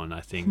deserted on,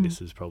 I think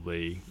this is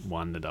probably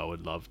one that I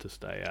would love to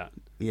stay at.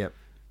 Yep.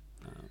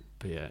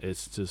 But yeah,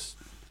 it's just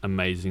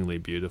amazingly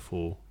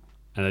beautiful.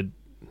 And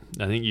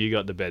I think you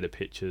got the better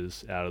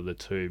pictures out of the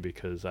two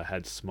because I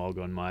had smog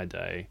on my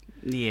day.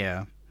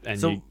 Yeah.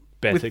 And you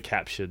better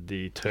captured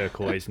the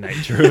turquoise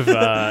nature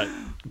of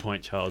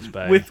Point Charles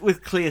Bay.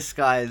 With clear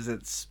skies,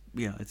 it's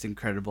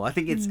incredible. I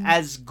think it's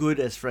as good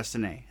as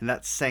Fresnay, and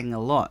that's saying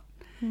a lot.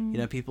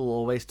 People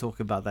always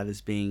talk about that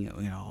as being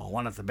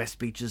one of the best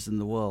beaches in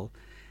the world.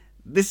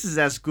 This is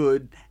as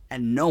good,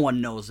 and no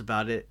one knows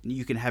about it.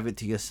 You can have it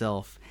to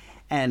yourself.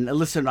 And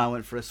Alyssa and I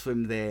went for a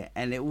swim there,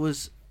 and it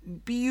was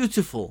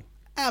beautiful,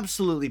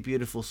 absolutely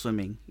beautiful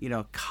swimming. You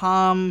know,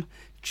 calm,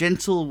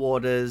 gentle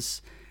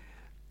waters,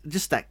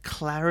 just that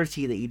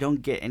clarity that you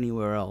don't get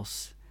anywhere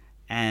else.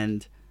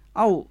 And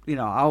I'll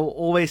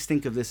always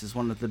think of this as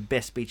one of the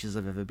best beaches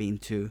I've ever been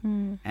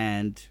to.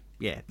 And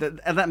yeah,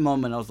 at that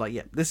moment I was like,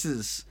 yeah, this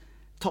is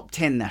top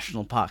 10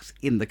 national parks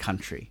in the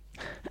country.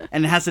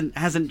 And it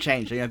hasn't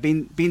changed. You know, I've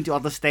been to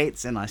other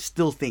states and I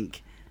still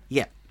think,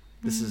 yeah,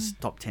 this is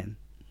top 10.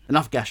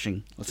 Enough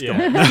gushing. Let's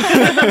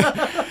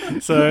go.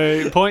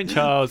 So Point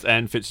Charles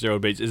and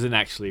Fitzgerald Beach isn't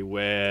actually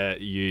where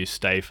you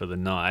stay for the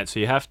night. So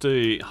you have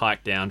to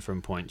hike down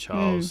from Point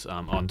Charles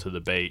onto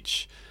the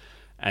beach.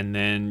 And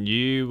then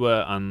you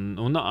were,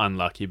 not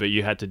unlucky, but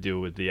you had to deal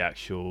with the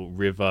actual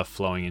river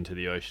flowing into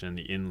the ocean and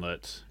the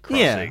inlet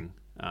crossing,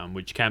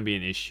 which can be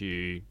an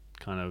issue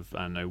kind of,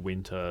 I don't know,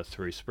 winter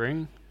through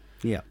spring.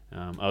 Yeah.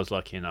 I was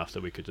lucky enough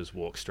that we could just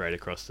walk straight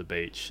across the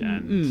beach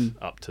and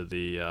up to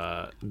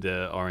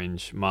the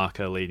orange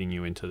marker leading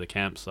you into the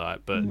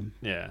campsite. But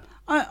yeah,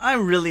 I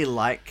really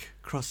like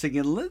crossing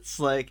inlets.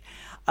 Like,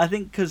 I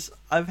think because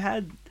I've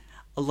had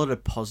a lot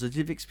of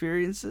positive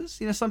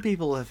experiences. You know, some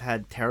people have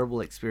had terrible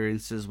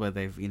experiences where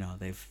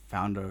they've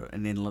found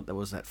an inlet that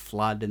was at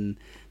flood and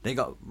they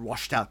got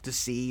washed out to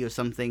sea or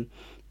something.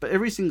 But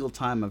every single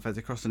time I've had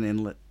to cross an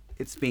inlet,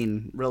 it's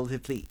been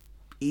relatively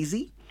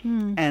easy.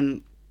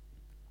 And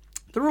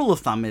the rule of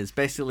thumb is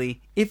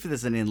basically, if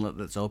there's an inlet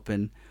that's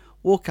open,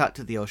 walk out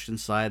to the ocean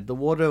side. The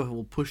water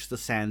will push the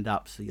sand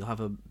up, so you'll have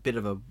a bit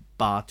of a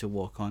bar to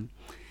walk on.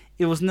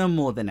 It was no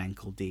more than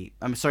ankle deep.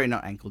 I'm sorry,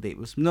 not ankle deep. It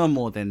was no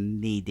more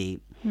than knee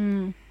deep.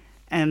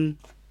 And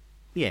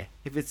yeah,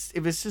 if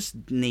it's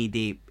just knee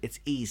deep, it's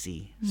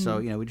easy. So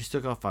we just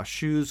took off our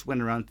shoes,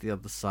 went around to the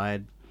other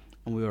side,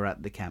 and we were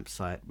at the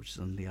campsite, which is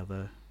on the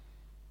other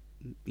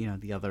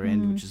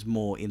end, which is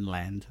more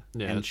inland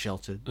and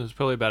sheltered. It was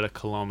probably about 1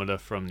 kilometre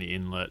from the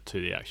inlet to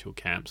the actual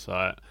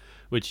campsite,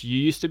 which you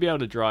used to be able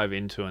to drive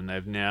into, and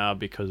they've now,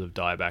 because of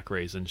dieback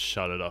reasons,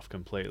 shut it off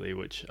completely,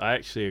 which I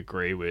actually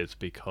agree with,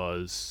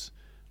 because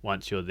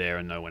once you're there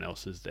and no one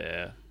else is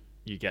there,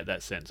 you get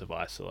that sense of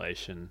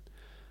isolation.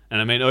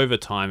 And I mean, over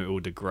time it will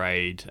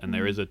degrade, and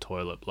there is a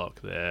toilet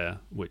block there,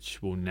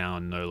 which will now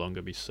no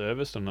longer be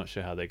serviced. I'm not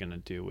sure how they're going to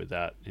deal with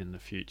that in the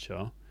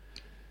future.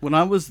 When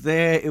I was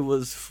there, it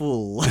was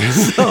full.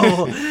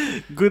 So,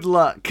 good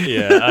luck.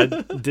 Yeah, I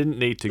didn't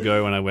need to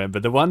go when I went,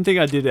 but the one thing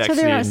I did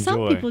actually enjoy... So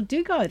some people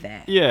do go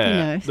there.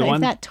 Yeah. So if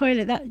that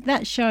toilet,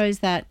 that shows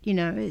that,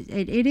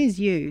 it is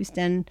used,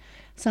 and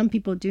some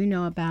people do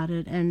know about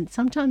it, and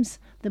sometimes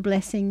the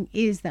blessing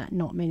is that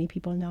not many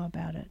people know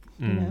about it,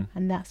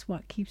 and that's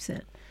what keeps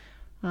it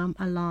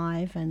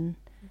alive and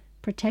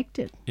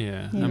protected.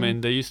 Yeah. I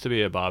mean, there used to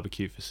be a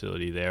barbecue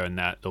facility there, and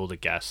that all the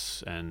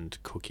gas and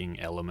cooking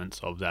elements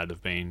of that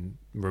have been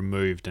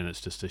removed, and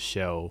it's just a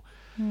shell.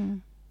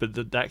 But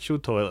the actual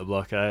toilet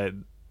block, I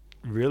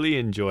really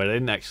enjoyed. I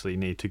didn't actually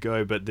need to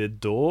go, but the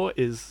door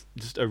is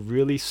just a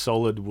really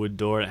solid wood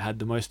door. It had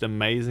the most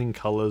amazing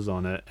colours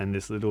on it, and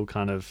this little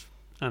kind of,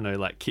 I don't know,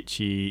 like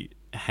kitschy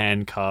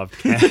hand-carved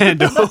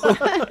candle.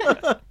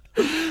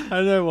 I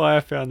don't know why I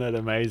found that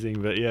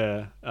amazing, but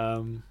yeah.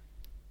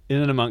 In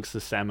and amongst the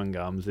salmon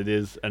gums, it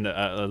is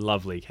a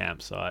lovely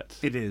campsite.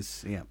 It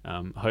is, yeah.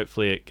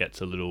 Hopefully it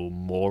gets a little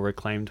more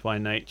reclaimed by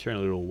nature and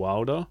a little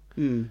wilder.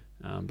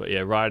 But yeah,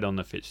 right on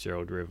the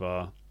Fitzgerald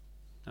River,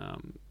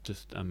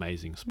 just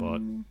amazing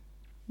spot. And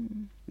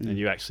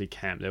you actually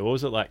camp there. What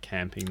was it like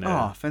camping there?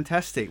 Oh,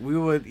 fantastic. We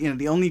were,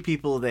 the only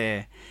people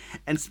there.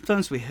 And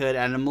sometimes we heard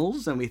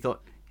animals and we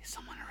thought, is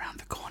someone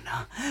around the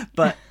corner?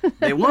 But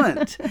they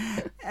weren't.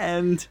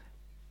 And...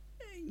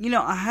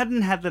 I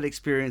hadn't had that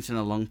experience in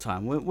a long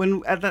time.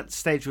 When at that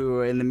stage we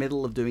were in the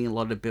middle of doing a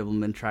lot of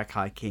Bibbulmun track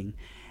hiking,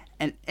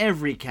 and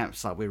every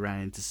campsite we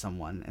ran into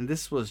someone, and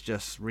this was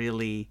just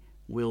really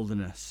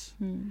wilderness,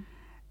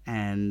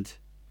 and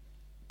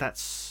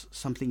that's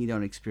something you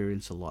don't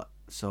experience a lot.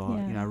 So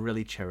I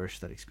really cherish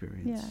that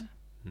experience.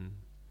 Yeah.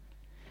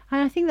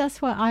 And I think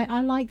that's what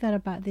I like that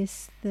about the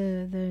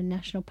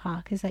national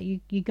park, is that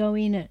you go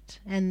in it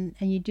and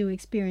you do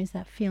experience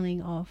that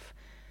feeling of,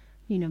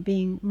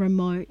 being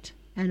remote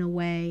and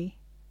away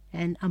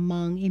and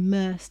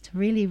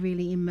really,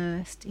 really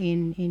immersed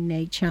in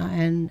nature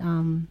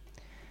and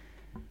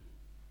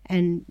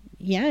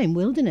in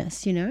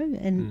wilderness,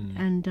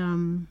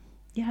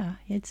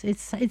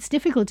 it's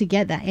difficult to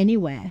get that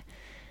anywhere.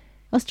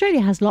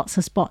 Australia has lots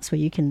of spots where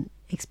you can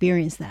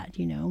experience that,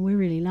 and we're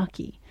really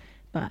lucky,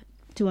 but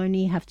to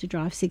only have to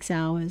drive 6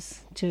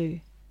 hours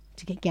to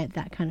get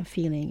that kind of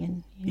feeling,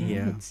 and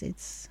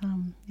it's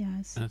and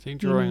I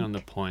think drawing on the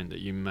point that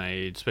you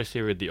made,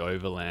 especially with the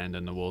overland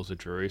and the walls of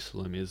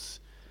Jerusalem, is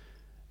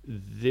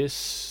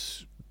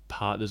this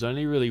part, there's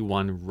only really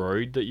one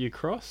road that you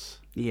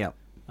cross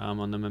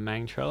on the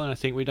Memang Trail, and I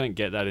think we don't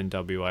get that in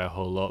WA a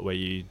whole lot, where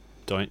you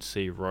don't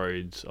see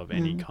roads of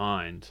any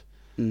kind.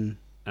 And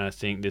I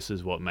think this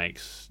is what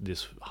makes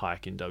this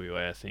hike in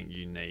WA, I think,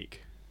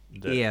 unique.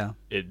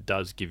 It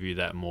does give you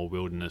that more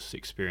wilderness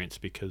experience,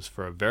 because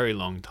for a very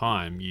long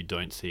time you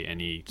don't see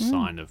any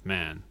sign of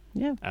man.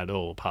 at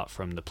all, apart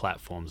from the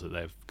platforms that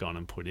they've gone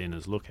and put in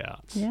as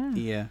lookouts. Yeah.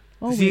 Yeah.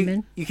 Or 'Cause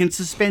women. You can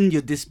suspend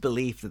your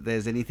disbelief that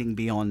there's anything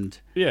beyond.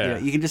 Yeah. You know,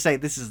 you can just say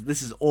this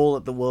is all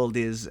that the world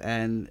is,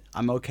 and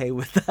I'm okay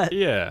with that.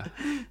 Yeah,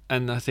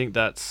 and I think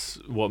that's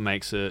what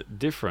makes it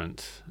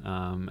different,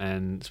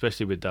 and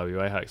especially with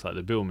WA hikes like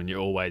the Billman, you're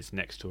always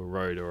next to a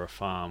road or a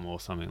farm or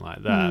something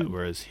like that,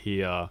 whereas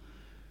here,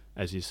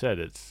 as you said,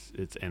 it's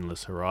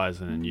endless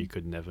horizon, and you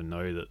could never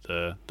know that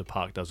the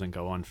park doesn't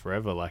go on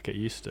forever like it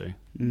used to.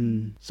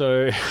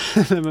 So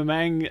the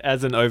Mamang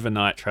as an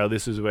overnight trail,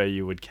 this is where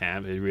you would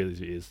camp. It really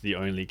is the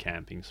only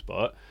camping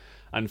spot.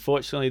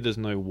 Unfortunately, there's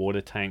no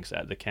water tanks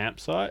at the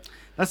campsite.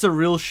 That's a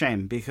real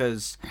shame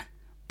because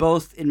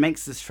both it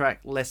makes this track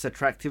less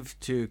attractive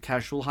to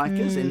casual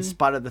hikers, in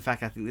spite of the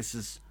fact I think this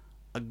is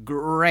a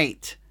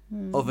great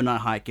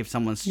overnight hike if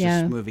someone's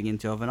just moving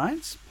into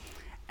overnights.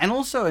 And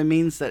also it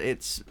means that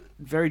it's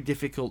very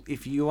difficult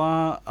if you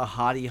are a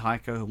hardy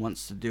hiker who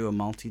wants to do a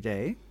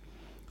multi-day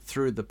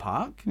through the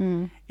park.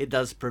 It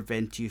does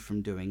prevent you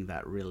from doing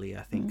that, really,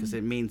 I think, because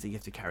it means that you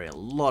have to carry a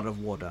lot of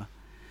water.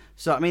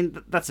 So, I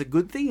mean, that's a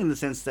good thing in the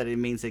sense that it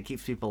means it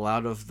keeps people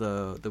out of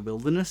the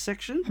wilderness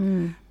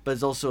section. But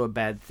it's also a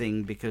bad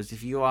thing because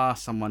if you are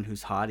someone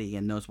who's hardy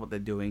and knows what they're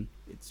doing,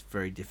 it's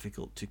very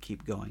difficult to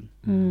keep going.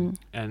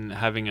 And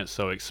having it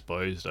so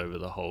exposed over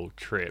the whole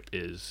trip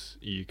is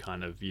you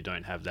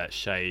don't have that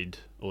shade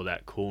or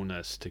that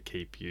coolness to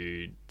keep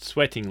you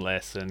sweating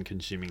less and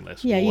consuming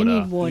less water. Yeah, you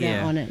need water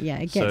Yeah. on it. Yeah,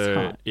 it gets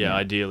hot. Yeah,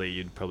 ideally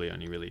you'd probably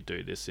only really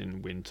do this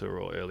in winter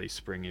or early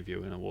spring if you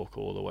were going to walk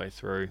all the way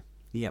through.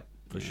 Yep,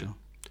 for sure.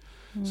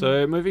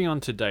 So moving on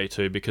to day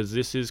 2, because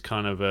this is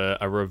kind of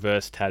a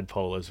reverse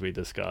tadpole as we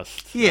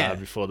discussed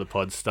before the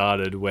pod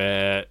started,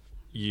 where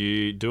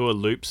you do a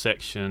loop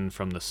section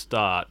from the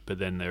start, but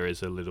then there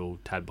is a little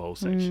tadpole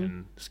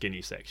section,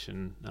 skinny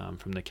section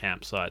from the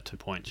campsite to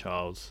Point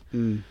Charles.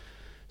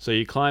 So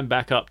you climb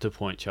back up to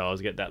Point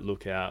Charles, get that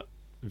lookout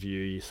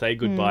view, you say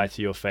goodbye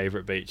to your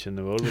favourite beach in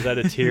the world. Was that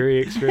a teary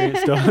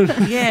experience, Don?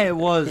 Yeah, it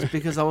was,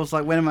 because I was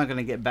like, when am I going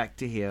to get back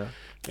to here?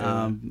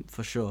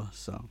 For sure.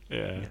 So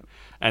Yeah.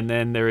 And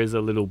then there is a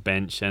little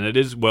bench, and it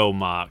is well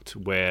marked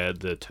where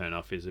the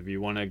turnoff is. If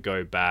you want to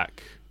go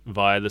back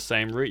via the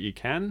same route, you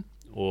can,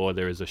 or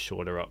there is a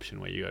shorter option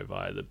where you go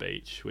via the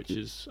beach, which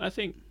is, I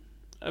think,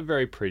 a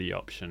very pretty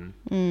option.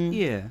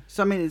 Yeah.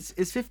 So I mean,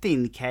 it's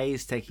 15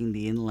 k's taking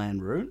the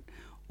inland route,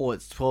 or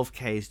it's 12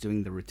 k's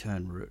doing the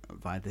return route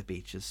via the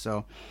beaches.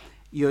 So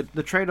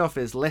the trade-off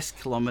is less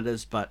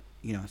kilometers, but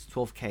it's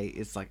 12k.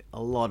 It's like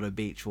a lot of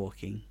beach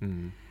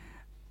walking.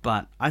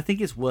 But I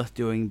think it's worth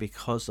doing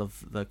because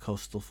of the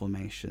coastal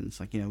formations.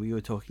 Like, we were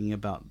talking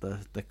about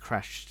the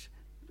crashed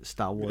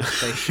Star Wars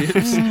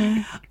spaceships.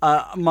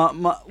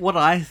 What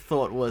I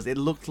thought was it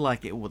looked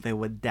like there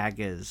were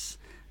daggers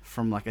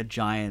from like a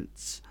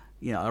giant's,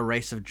 a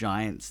race of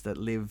giants that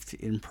lived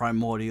in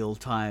primordial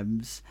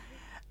times,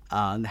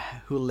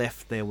 who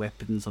left their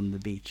weapons on the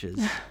beaches.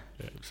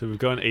 Yeah. So we've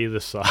gone either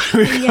side.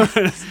 We've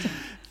gone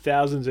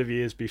thousands of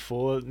years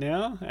before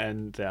now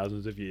and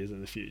thousands of years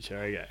in the future.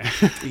 Okay.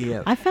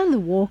 Yeah. I found the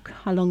walk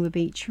along the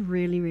beach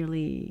really,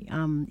 really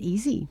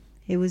easy.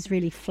 It was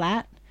really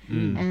flat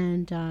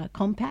and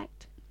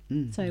compact,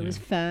 so it was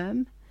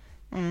firm,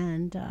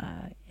 and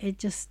it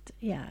just,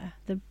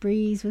 the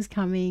breeze was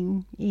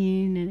coming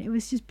in, and it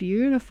was just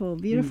beautiful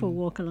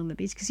walk along the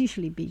beach, because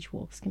usually beach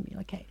walks can be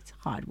like, okay, it's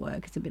hard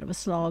work, it's a bit of a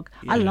slog.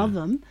 I love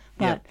them,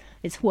 but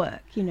it's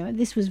work,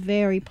 This was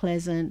very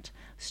pleasant,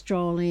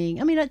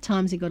 strolling. I mean, at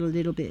times it got a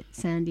little bit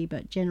sandy,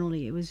 but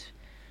generally it was,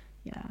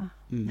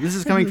 This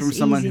is coming from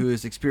someone who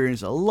has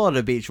experienced a lot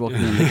of beach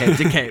walking in the Cape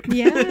to Cape.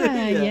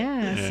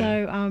 Yeah.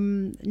 So,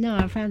 no,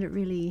 I found it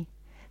really...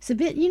 It's a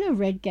bit,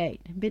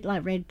 Redgate, a bit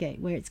like Redgate,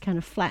 where it's kind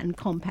of flat and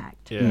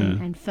compact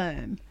and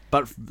firm.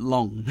 But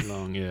long.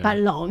 Long, yeah. But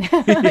long,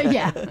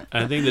 yeah.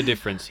 I think the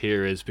difference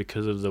here is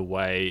because of the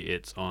way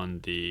it's on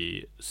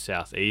the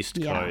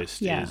southeast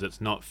coast, is it's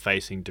not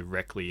facing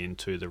directly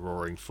into the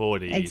Roaring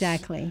Forties.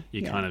 Exactly.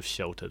 You're kind of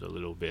sheltered a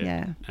little bit.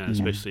 Yeah. And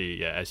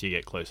especially as you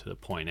get closer to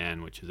Point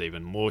Anne, which is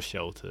even more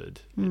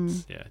sheltered,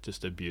 it's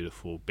just a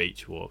beautiful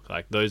beach walk.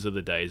 Like, those are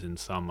the days in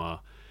summer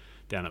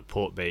down at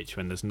Port Beach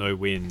when there's no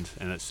wind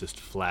and it's just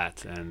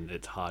flat and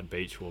it's hard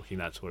beach walking.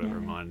 That's what it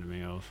reminded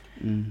me of.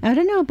 I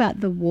don't know about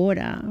the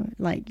water.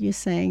 Like, you're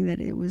saying that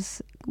it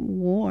was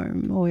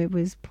warm or it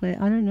was... I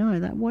don't know.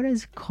 That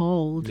water's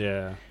cold.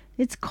 Yeah.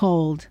 It's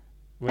cold.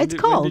 When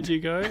did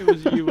you go?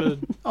 You were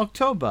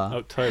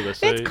October. So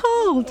it's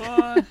cold.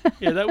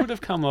 That would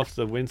have come off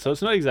the wind. So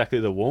it's not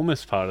exactly the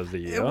warmest part of the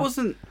year. It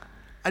wasn't...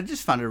 I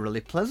just found it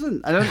really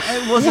pleasant.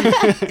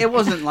 It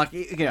wasn't like,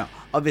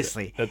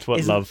 obviously. That's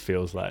what love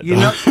feels like. You're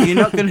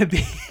not going to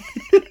be...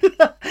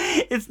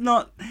 It's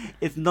not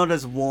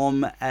as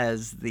warm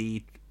as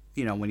the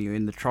when you're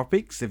in the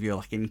tropics, if you're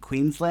like in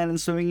Queensland and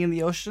swimming in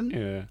the ocean.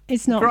 Yeah.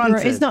 It's not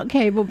Granted. it's not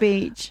Cable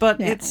Beach. But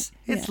Yeah, it's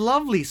yeah.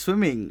 lovely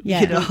swimming.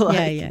 Yeah,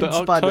 yeah. But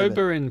in spite of it.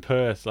 October in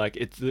Perth, like,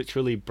 it's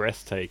literally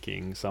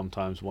breathtaking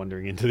sometimes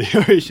wandering into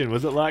the ocean.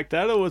 Was it like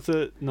that, or was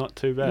it not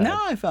too bad? No,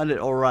 I found it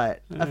all right.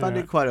 I found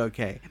Yeah. it quite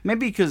okay.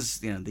 Maybe because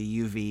the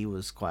UV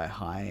was quite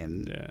high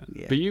and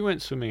Yeah. But you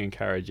went swimming in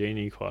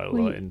Karajini quite a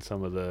lot We- in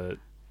some of the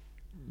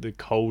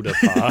colder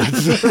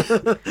parts.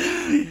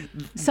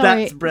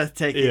 Sorry, that's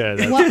breathtaking. Yeah,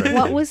 that's what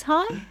breathtaking. was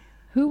high?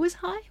 Who was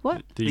high?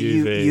 What? The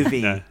The UV.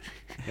 UV. No.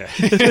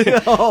 Yeah.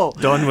 Oh,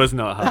 Don was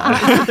not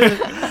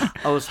high.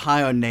 I was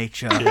high on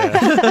nature.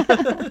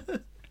 Yeah.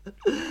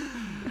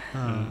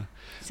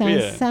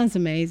 Yeah. Sounds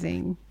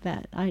amazing.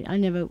 That I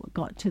never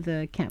got to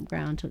the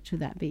campground to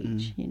that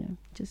beach.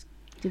 Just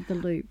did the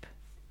loop.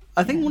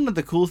 I think one of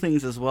the cool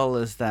things as well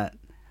is that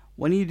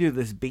when you do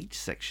this beach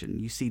section,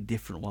 you see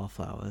different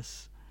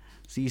wildflowers.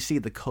 So you see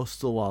the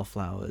coastal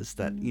wildflowers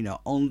that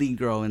only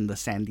grow in the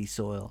sandy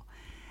soil,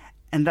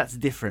 and that's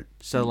different.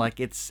 So like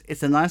it's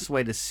a nice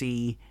way to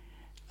see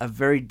a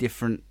very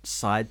different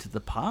side to the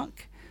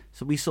park.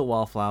 So we saw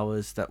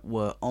wildflowers that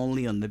were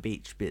only on the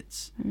beach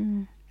bits.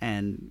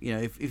 And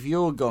if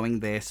you're going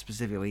there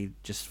specifically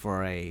just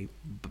for a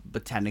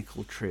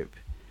botanical trip,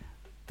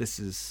 this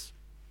is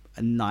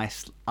a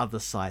nice other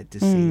side to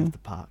see of the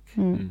park.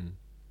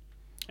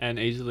 And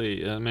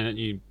easily, I mean,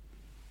 you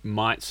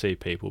might see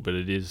people, but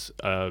it is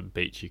a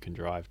beach you can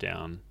drive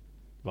down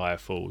via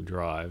full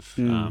drive.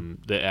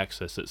 The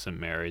access at St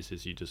Mary's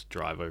is you just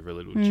drive over a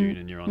little dune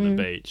and you're on the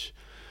beach.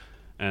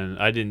 And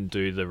I didn't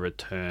do the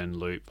return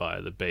loop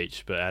via the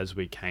beach, but as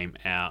we came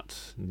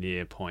out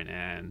near Point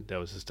Anne, there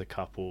was just a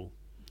couple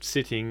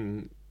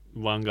sitting.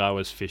 One guy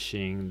was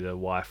fishing, the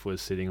wife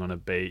was sitting on a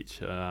beach,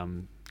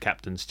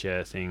 captain's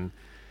chair thing.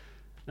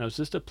 And it was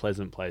just a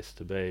pleasant place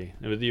to be.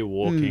 Whether you're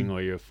walking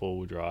or you're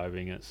full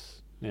driving,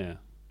 it's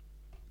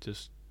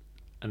just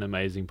an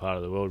amazing part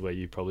of the world where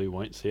you probably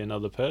won't see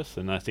another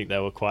person. I think they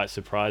were quite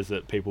surprised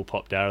that people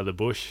popped out of the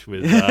bush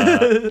with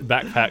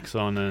backpacks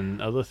on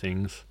and other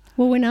things.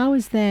 Well, when I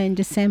was there in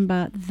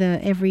December,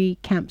 every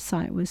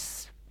campsite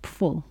was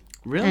full.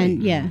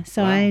 Really? And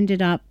so Wow. I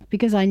ended up,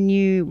 because I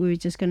knew we were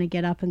just going to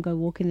get up and go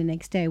walking the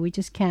next day, we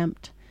just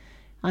camped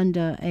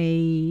under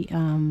a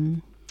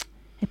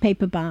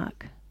paper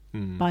bark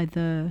by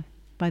the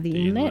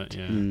inlet.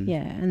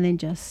 Yeah, and then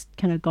just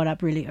kind of got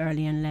up really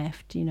early and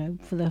left,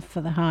 for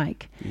the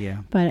hike. Yeah.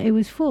 But it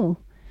was full,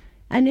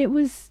 and it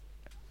was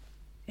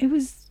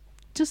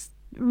just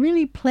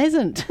really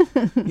pleasant.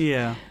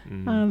 Yeah.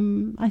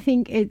 I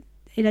think it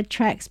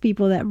attracts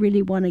people that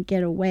really want to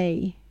get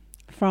away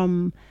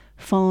from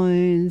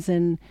phones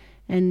and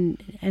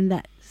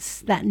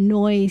that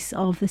noise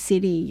of the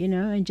city,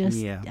 and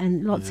just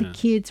and lots of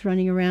kids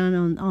running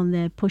around on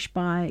their push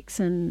bikes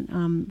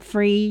and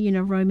free,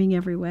 roaming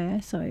everywhere.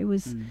 So it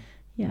was,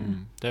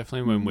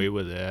 Definitely when we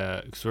were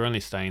there, because we're only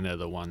staying there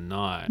the one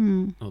night,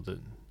 or the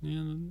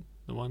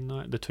one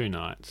night, the 2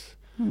 nights.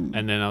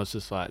 And then I was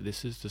just like,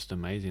 this is just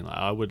amazing. Like,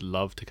 I would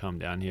love to come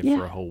down here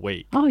for a whole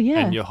week. Oh, yeah.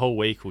 And your whole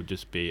week will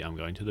just be, I'm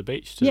going to the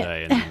beach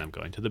today, and then I'm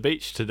going to the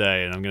beach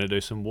today, and I'm going to do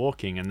some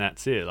walking, and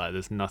that's it. Like,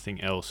 there's nothing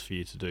else for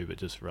you to do but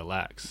just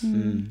relax.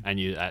 And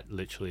you're at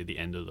literally the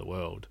end of the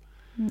world.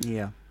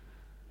 Yeah.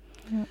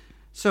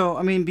 So,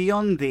 I mean,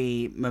 beyond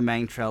the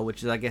Mamang Trail,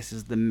 which I guess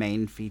is the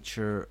main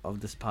feature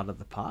of this part of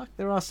the park,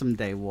 there are some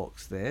day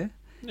walks there.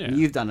 Yeah. And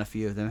you've done a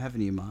few of them, haven't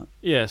you, Mark?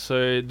 Yeah,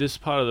 so this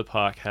part of the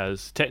park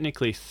has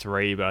technically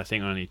 3, but I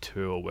think only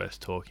 2 are worth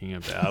talking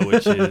about,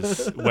 which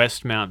is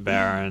West Mount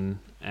Barron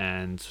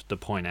and the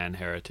Point Anne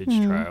Heritage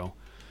Trail.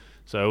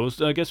 So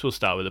I guess we'll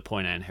start with the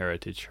Point Anne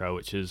Heritage Trail,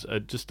 which is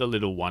just a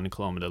little 1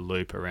 kilometre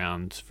loop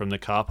around from the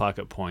car park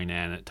at Point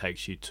Anne. It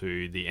takes you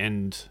to the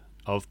end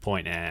of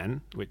Point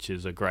Anne, which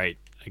is a great,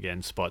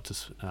 again, spot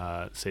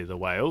to see the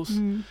whales.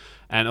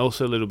 And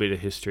also a little bit of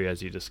history,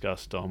 as you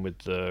discussed, on with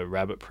the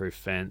rabbit-proof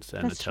fence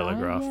and That's the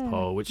telegraph right, yeah.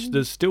 pole, which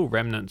there's still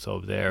remnants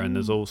of there, and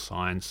there's all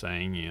signs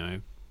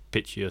saying,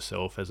 picture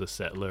yourself as a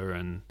settler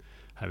and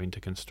having to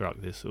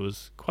construct this. It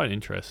was quite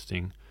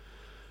interesting.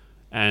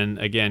 And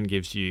again,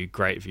 gives you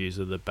great views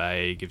of the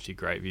bay, gives you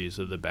great views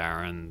of the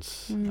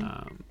Barrens.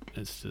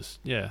 It's just,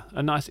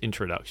 a nice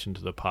introduction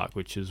to the park,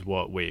 which is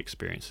what we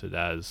experienced it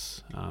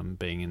as,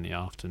 being in the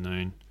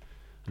afternoon.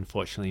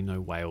 Unfortunately,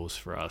 no whales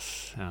for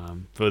us.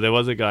 But there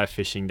was a guy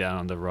fishing down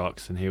on the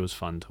rocks, and he was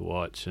fun to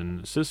watch.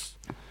 And it's just,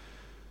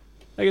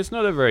 I guess,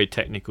 not a very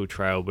technical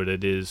trail, but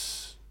it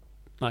is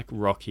like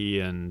rocky,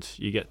 and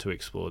you get to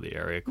explore the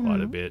area quite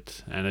a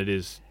bit. And it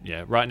is,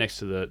 right next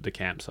to the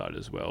campsite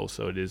as well.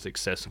 So it is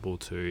accessible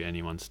to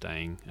anyone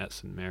staying at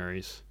St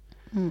Mary's.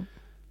 And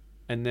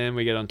then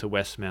we get on to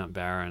West Mount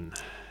Barron.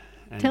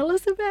 And Tell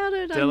us about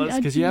it. Tell us,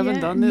 because you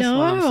haven't done this no,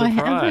 one. I'm I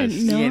surprised.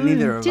 haven't. No, Yeah,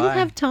 neither have didn't I.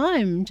 have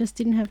time. Just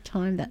didn't have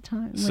time that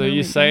time. So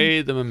you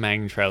say the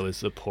Mamang Trail is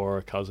the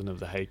poorer cousin of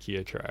the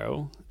Hakea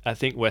Trail. I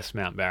think West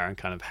Mount Barron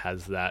kind of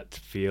has that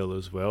feel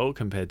as well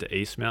compared to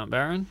East Mount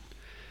Barron.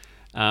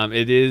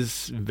 It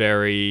is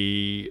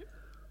very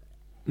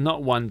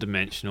not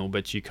one-dimensional,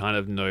 but you kind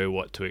of know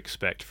what to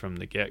expect from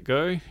the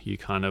get-go. You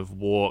kind of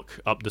walk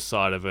up the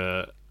side of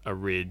a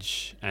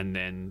ridge and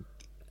then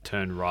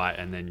turn right,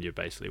 and then you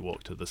basically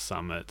walk to the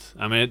summit.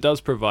 I mean, it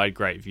does provide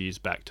great views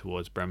back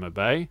towards Bremer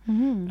Bay,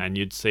 and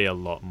you'd see a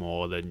lot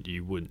more than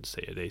you wouldn't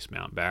see at East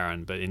Mount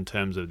Barron. But in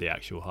terms of the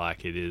actual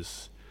hike, it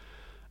is...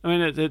 I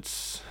mean,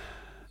 it's...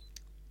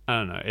 I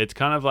don't know. It's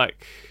kind of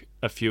like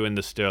a few in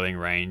the Stirling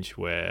Range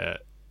where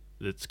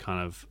it's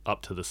kind of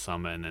up to the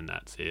summit and then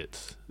that's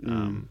it.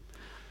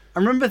 I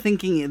remember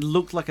thinking it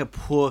looked like a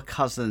poor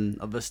cousin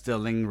of a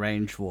Stirling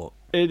Range walk.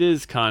 It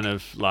is kind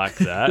of like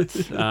that.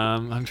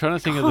 I'm trying to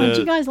think of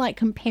you guys like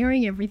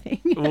comparing everything.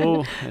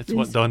 Oh, that's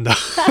what Don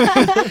does.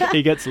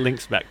 He gets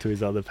links back to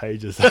his other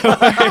pages. And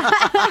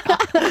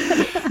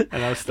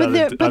I've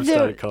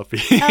started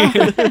copying.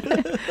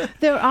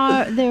 There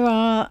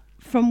are,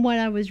 from what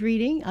I was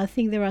reading, I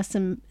think there are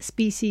some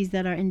species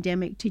that are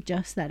endemic to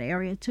just that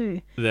area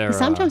too.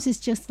 Sometimes it's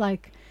just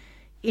like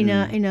in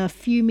a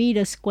few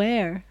meter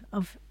square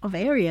of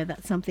area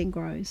that something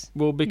grows.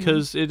 Well,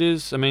 because it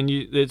is, I mean,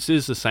 it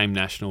is the same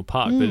national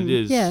park, but it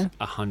is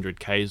 100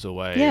 k's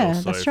away. Yeah,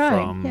 also that's right.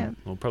 From,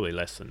 well, probably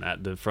less than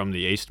that, from the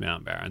East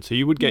Mount Barron. So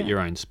you would get your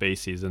own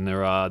species, and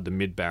there are the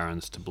Mid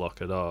Barrons to block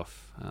it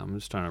off. I'm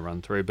just trying to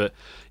run through, but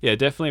yeah,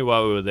 definitely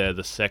while we were there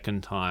the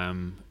second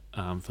time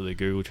for the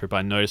Google trip,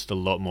 I noticed a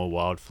lot more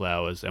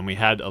wildflowers, and we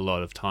had a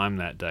lot of time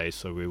that day,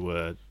 so we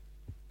were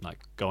like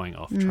going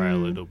off trail a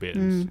little bit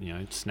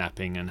and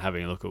snapping and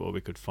having a look at what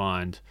we could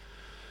find.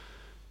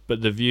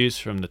 But the views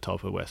from the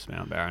top of West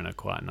Mount Barron are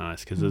quite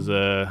nice because there's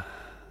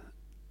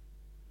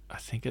I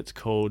think it's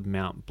called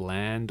Mount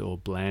Bland or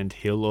Bland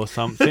Hill or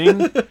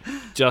something,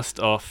 just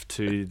off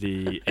to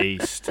the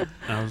east. And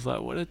I was like,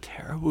 what a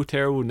terrible,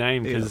 terrible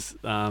name, because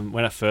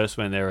when I first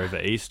went there over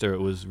Easter, it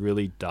was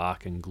really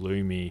dark and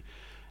gloomy,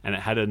 and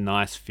it had a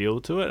nice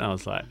feel to it. And I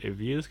was like, if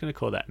you're just going to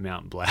call that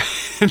Mount Bland,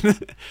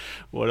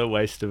 what a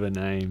waste of a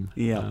name.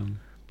 Yeah.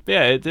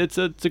 It's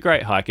a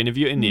great hike, and if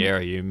you're in the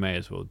area, you may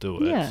as well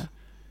do it. Yeah.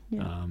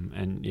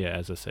 And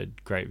as I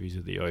said, great views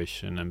of the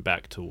ocean and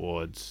back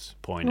towards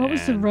Point Anne. What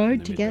was the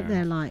road to get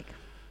there like?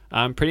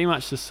 Pretty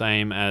much the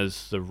same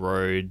as the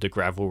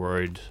gravel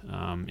road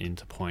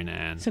into Point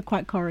Anne. So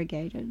quite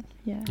corrugated,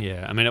 yeah.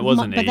 Yeah, I mean it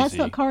wasn't easy. But that's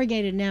not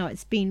corrugated now;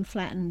 it's been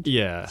flattened.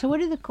 Yeah. So what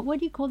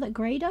do you call that?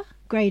 Grader?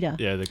 Grader.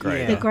 Yeah, the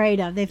grader. The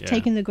grader. They've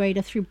taken the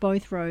grader through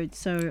both roads,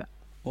 so.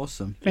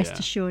 Awesome. Rest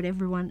assured,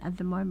 everyone, at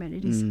the moment,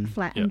 it is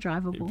flat and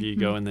drivable. If you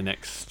go in the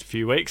next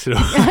few weeks, it'll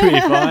be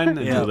fine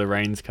until the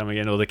rains come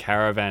again, or the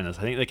caravanners.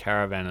 I think the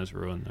caravanners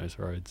ruin those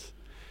roads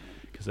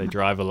because they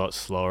drive a lot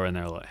slower and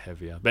they're a lot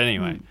heavier. But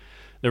anyway,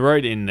 the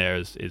road in there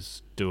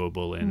is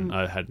doable, and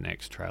I had an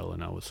X-Trail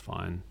and I was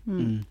fine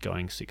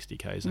going 60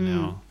 k's an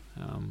hour.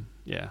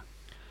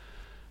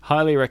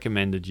 Highly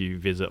recommended you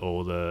visit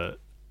all the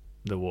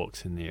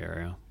walks in the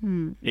area.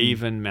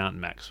 Even Mount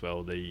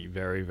Maxwell, the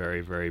very,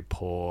 very, very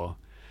poor,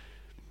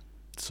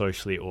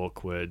 socially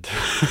awkward,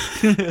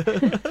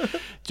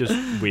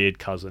 just weird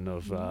cousin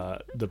of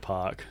the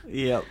park.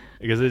 Yep.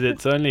 Because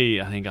it's only,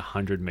 I think,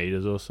 100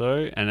 meters or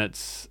so, and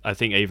it's, I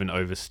think, even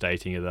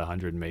overstating it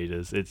 100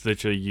 meters. It's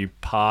literally you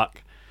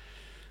park,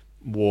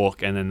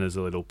 walk, and then there's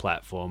a little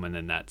platform, and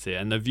then that's it.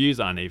 And the views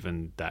aren't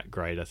even that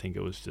great. I think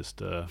it was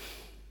just I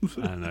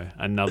don't know,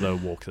 another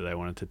walk that they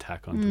wanted to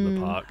tack onto the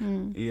park.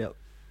 Yep.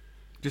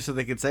 Just so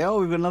they could say, oh,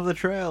 we've got another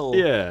trail.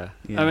 Yeah.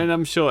 I mean,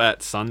 I'm sure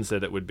at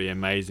sunset it would be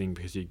amazing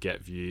because you'd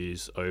get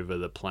views over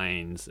the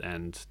plains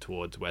and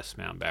towards West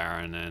Mount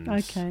Barron and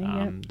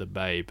the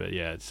bay. But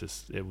yeah,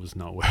 it was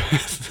not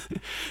worth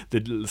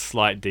the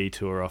slight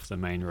detour off the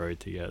main road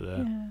to get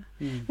there.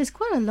 Yeah. There's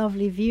quite a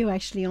lovely view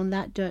actually on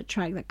that dirt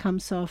track that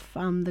comes off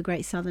the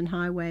Great Southern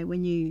Highway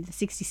the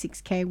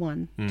 66k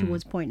one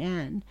towards Point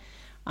Anne,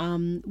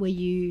 where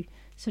you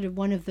sort of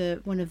one of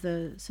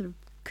the sort of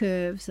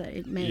curves that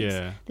it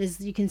makes.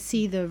 You can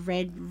see the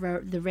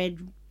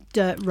red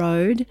dirt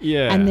road.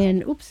 And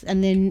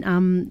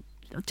then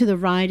to the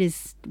right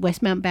is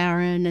West Mount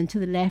Barron, and to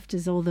the left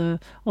is all the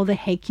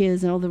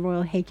hakias and all the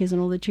royal hakias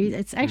and all the trees.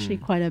 It's actually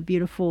quite a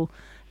beautiful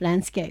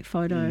landscape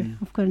photo.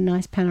 I've got a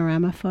nice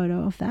panorama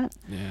photo of that.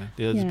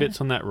 There's bits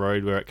on that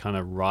road where it kind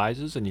of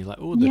rises and you're like,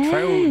 oh,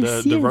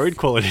 the road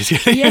quality is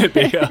getting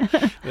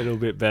a little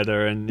bit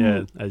better, and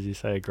as you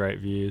say, great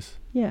views.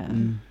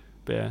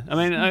 Yeah, I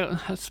mean,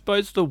 I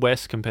suppose the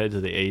west compared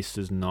to the east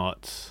is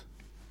not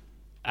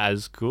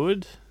as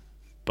good,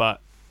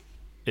 but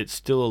it's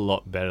still a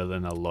lot better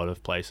than a lot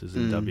of places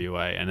in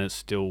WA, and it's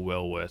still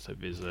well worth a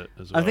visit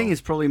as well. I think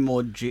it's probably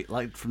more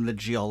like from the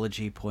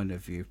geology point of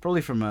view,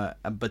 probably from a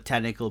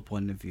botanical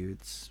point of view.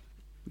 It's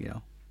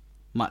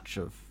much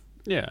of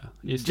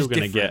you're still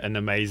going to get an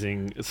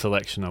amazing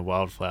selection of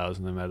wildflowers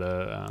no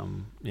matter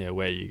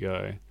where you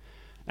go.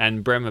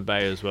 And Bremer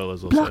Bay as well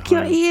is also Block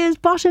your ears,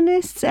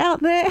 botanists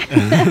out there.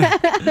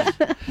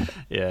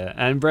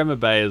 And Bremer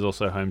Bay is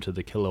also home to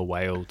the Killer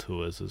Whale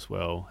tours as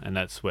well, and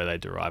that's where they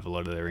derive a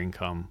lot of their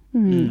income.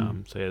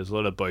 So there's a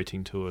lot of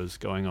boating tours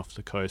going off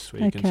the coast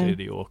where you can see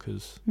the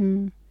orcas.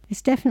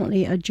 It's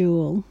definitely a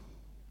jewel.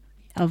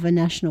 of a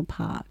national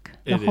park.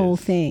 The It whole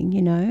is. thing,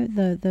 you know,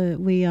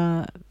 we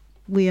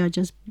are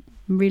just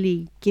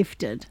really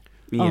gifted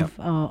Yeah.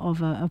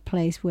 of a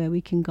place where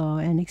we can go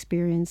and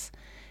experience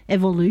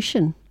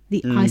evolution,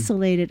 the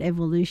isolated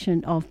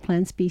evolution of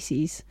plant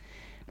species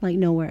like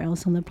nowhere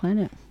else on the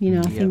planet. You know,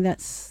 I think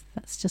that's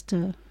just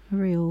a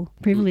real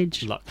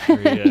privilege.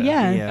 Luxury, yeah.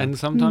 Yeah. Yeah. And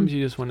sometimes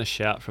you just want to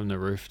shout from the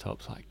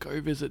rooftops, like,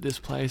 go visit this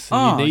place and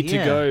Oh, you need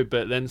yeah. to go.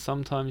 But then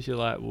sometimes you're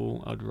like,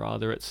 well, I'd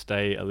rather it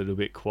stay a little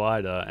bit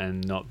quieter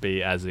and not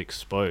be as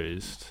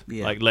exposed.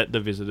 Yeah. Like, let the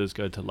visitors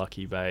go to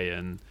Lucky Bay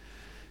and,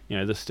 you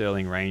know, the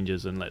Stirling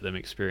Ranges and let them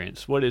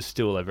experience what is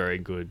still a very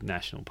good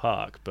national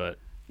park, but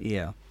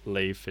Yeah.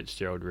 leave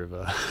Fitzgerald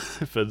River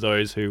for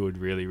those who would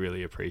really,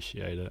 really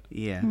appreciate it.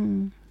 Yeah.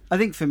 I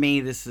think for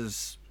me, this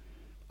is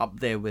up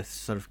there with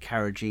sort of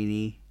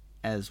Karajini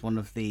as one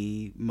of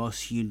the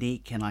most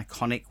unique and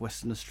iconic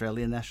Western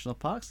Australian national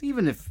parks.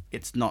 Even if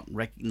it's not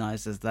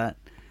recognised as that,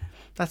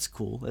 that's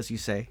cool, as you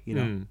say. You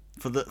know,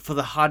 for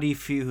the hardy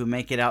few who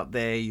make it out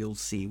there, you'll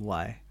see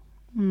why.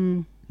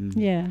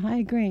 Yeah, I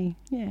agree.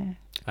 Yeah.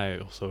 I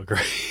also agree.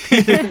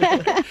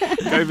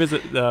 Go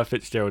visit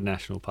Fitzgerald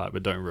National Park,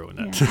 but don't ruin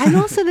it. Yeah. And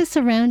also the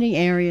surrounding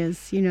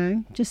areas, you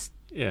know, just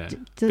Yeah,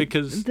 the,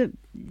 because the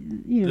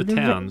you know the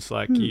re- towns,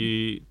 like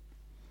you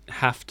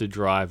have to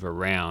drive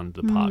around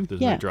the park. There's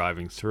yeah. no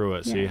driving through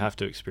it, so Yeah. you have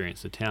to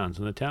experience the towns,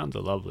 and the towns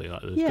are lovely.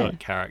 Like they've Yeah. got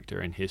character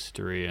and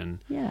history, and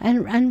Yeah,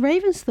 and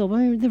Ravensthorpe.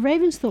 I mean, the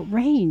Ravensthorpe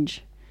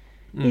Range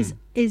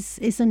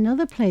is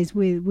another place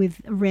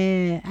with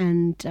rare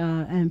and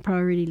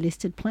priority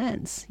listed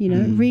plants. You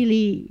know,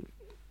 really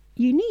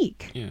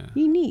unique. yeah.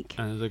 Unique.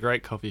 And there's a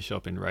great coffee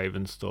shop in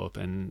Ravensthorpe,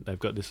 and they've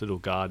got this little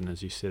garden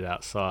as you sit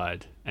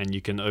outside, and you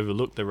can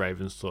overlook the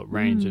Ravensthorpe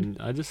Range. And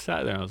I just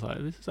sat there and I was like,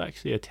 this is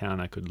actually a town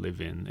I could live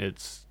in.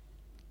 It's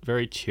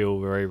very chill,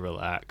 very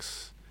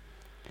relaxed.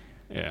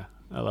 Yeah,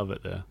 I love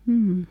it there.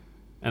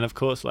 And of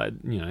course, like,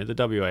 you know, the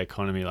WA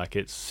economy, like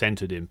it's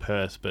centred in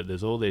Perth, but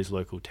there's all these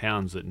local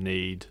towns that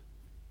need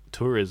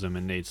tourism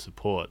and need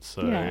support.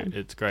 So Yeah.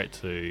 it's great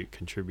to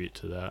contribute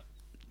to that.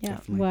 Yeah.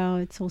 Definitely. Well,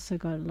 it's also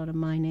got a lot of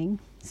mining.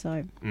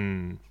 So But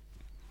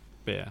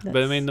yeah, but I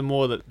That's- mean, the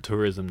more that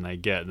tourism they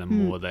get, the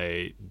more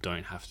they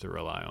don't have to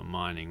rely on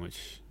mining,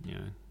 which, you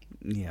know,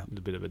 Yeah. is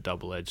a bit of a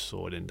double-edged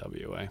sword in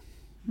WA.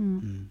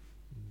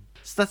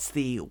 So that's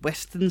the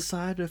western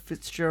side of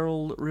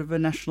Fitzgerald River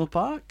National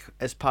Park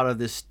as part of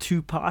this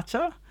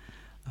two-parter.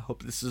 I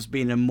hope this has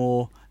been a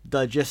more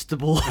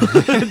digestible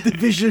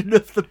division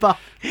of the park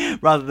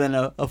rather than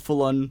a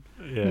full-on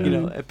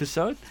Yeah.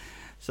 episode.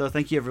 So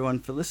thank you everyone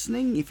for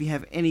listening. If you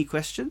have any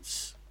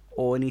questions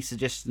or any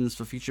suggestions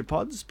for future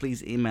pods,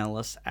 please email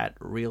us at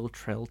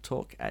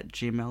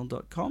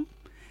realtrailtalk@gmail.com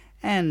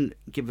and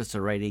give us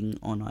a rating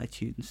on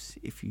iTunes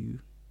if you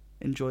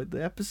enjoyed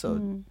the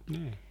episode. Yeah.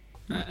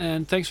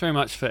 And thanks very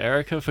much for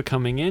Erica for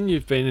coming in.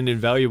 You've been an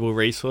invaluable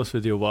resource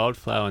with your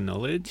wildflower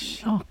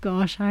knowledge. oh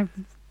gosh, I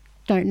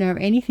don't know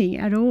anything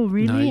at all.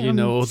 Really, No, you I'm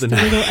know all the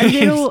just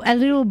a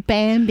little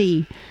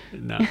Bambi.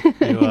 No,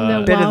 you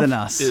are Better Well, than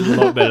us. a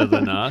lot better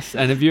than us.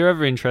 And if you're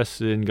ever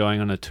interested in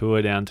going on a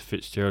tour down to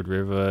Fitzgerald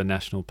River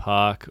National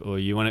Park, or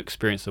you want to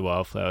experience the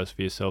wildflowers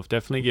for yourself,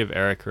 definitely give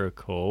Erica a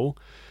call.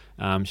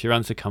 She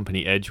runs the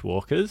company Edge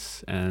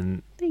Walkers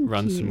and Thank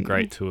runs some you.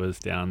 great tours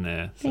down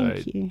there.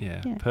 Thank So you.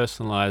 yeah, Yeah.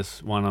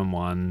 personalised,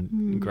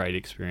 one-on-one, great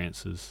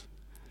experiences.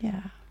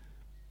 Yeah,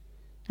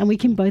 and we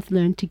can both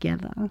learn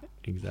together.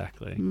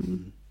 Exactly.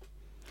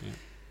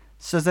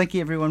 So thank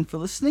you everyone for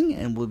listening,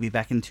 and we'll be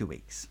back in 2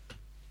 weeks.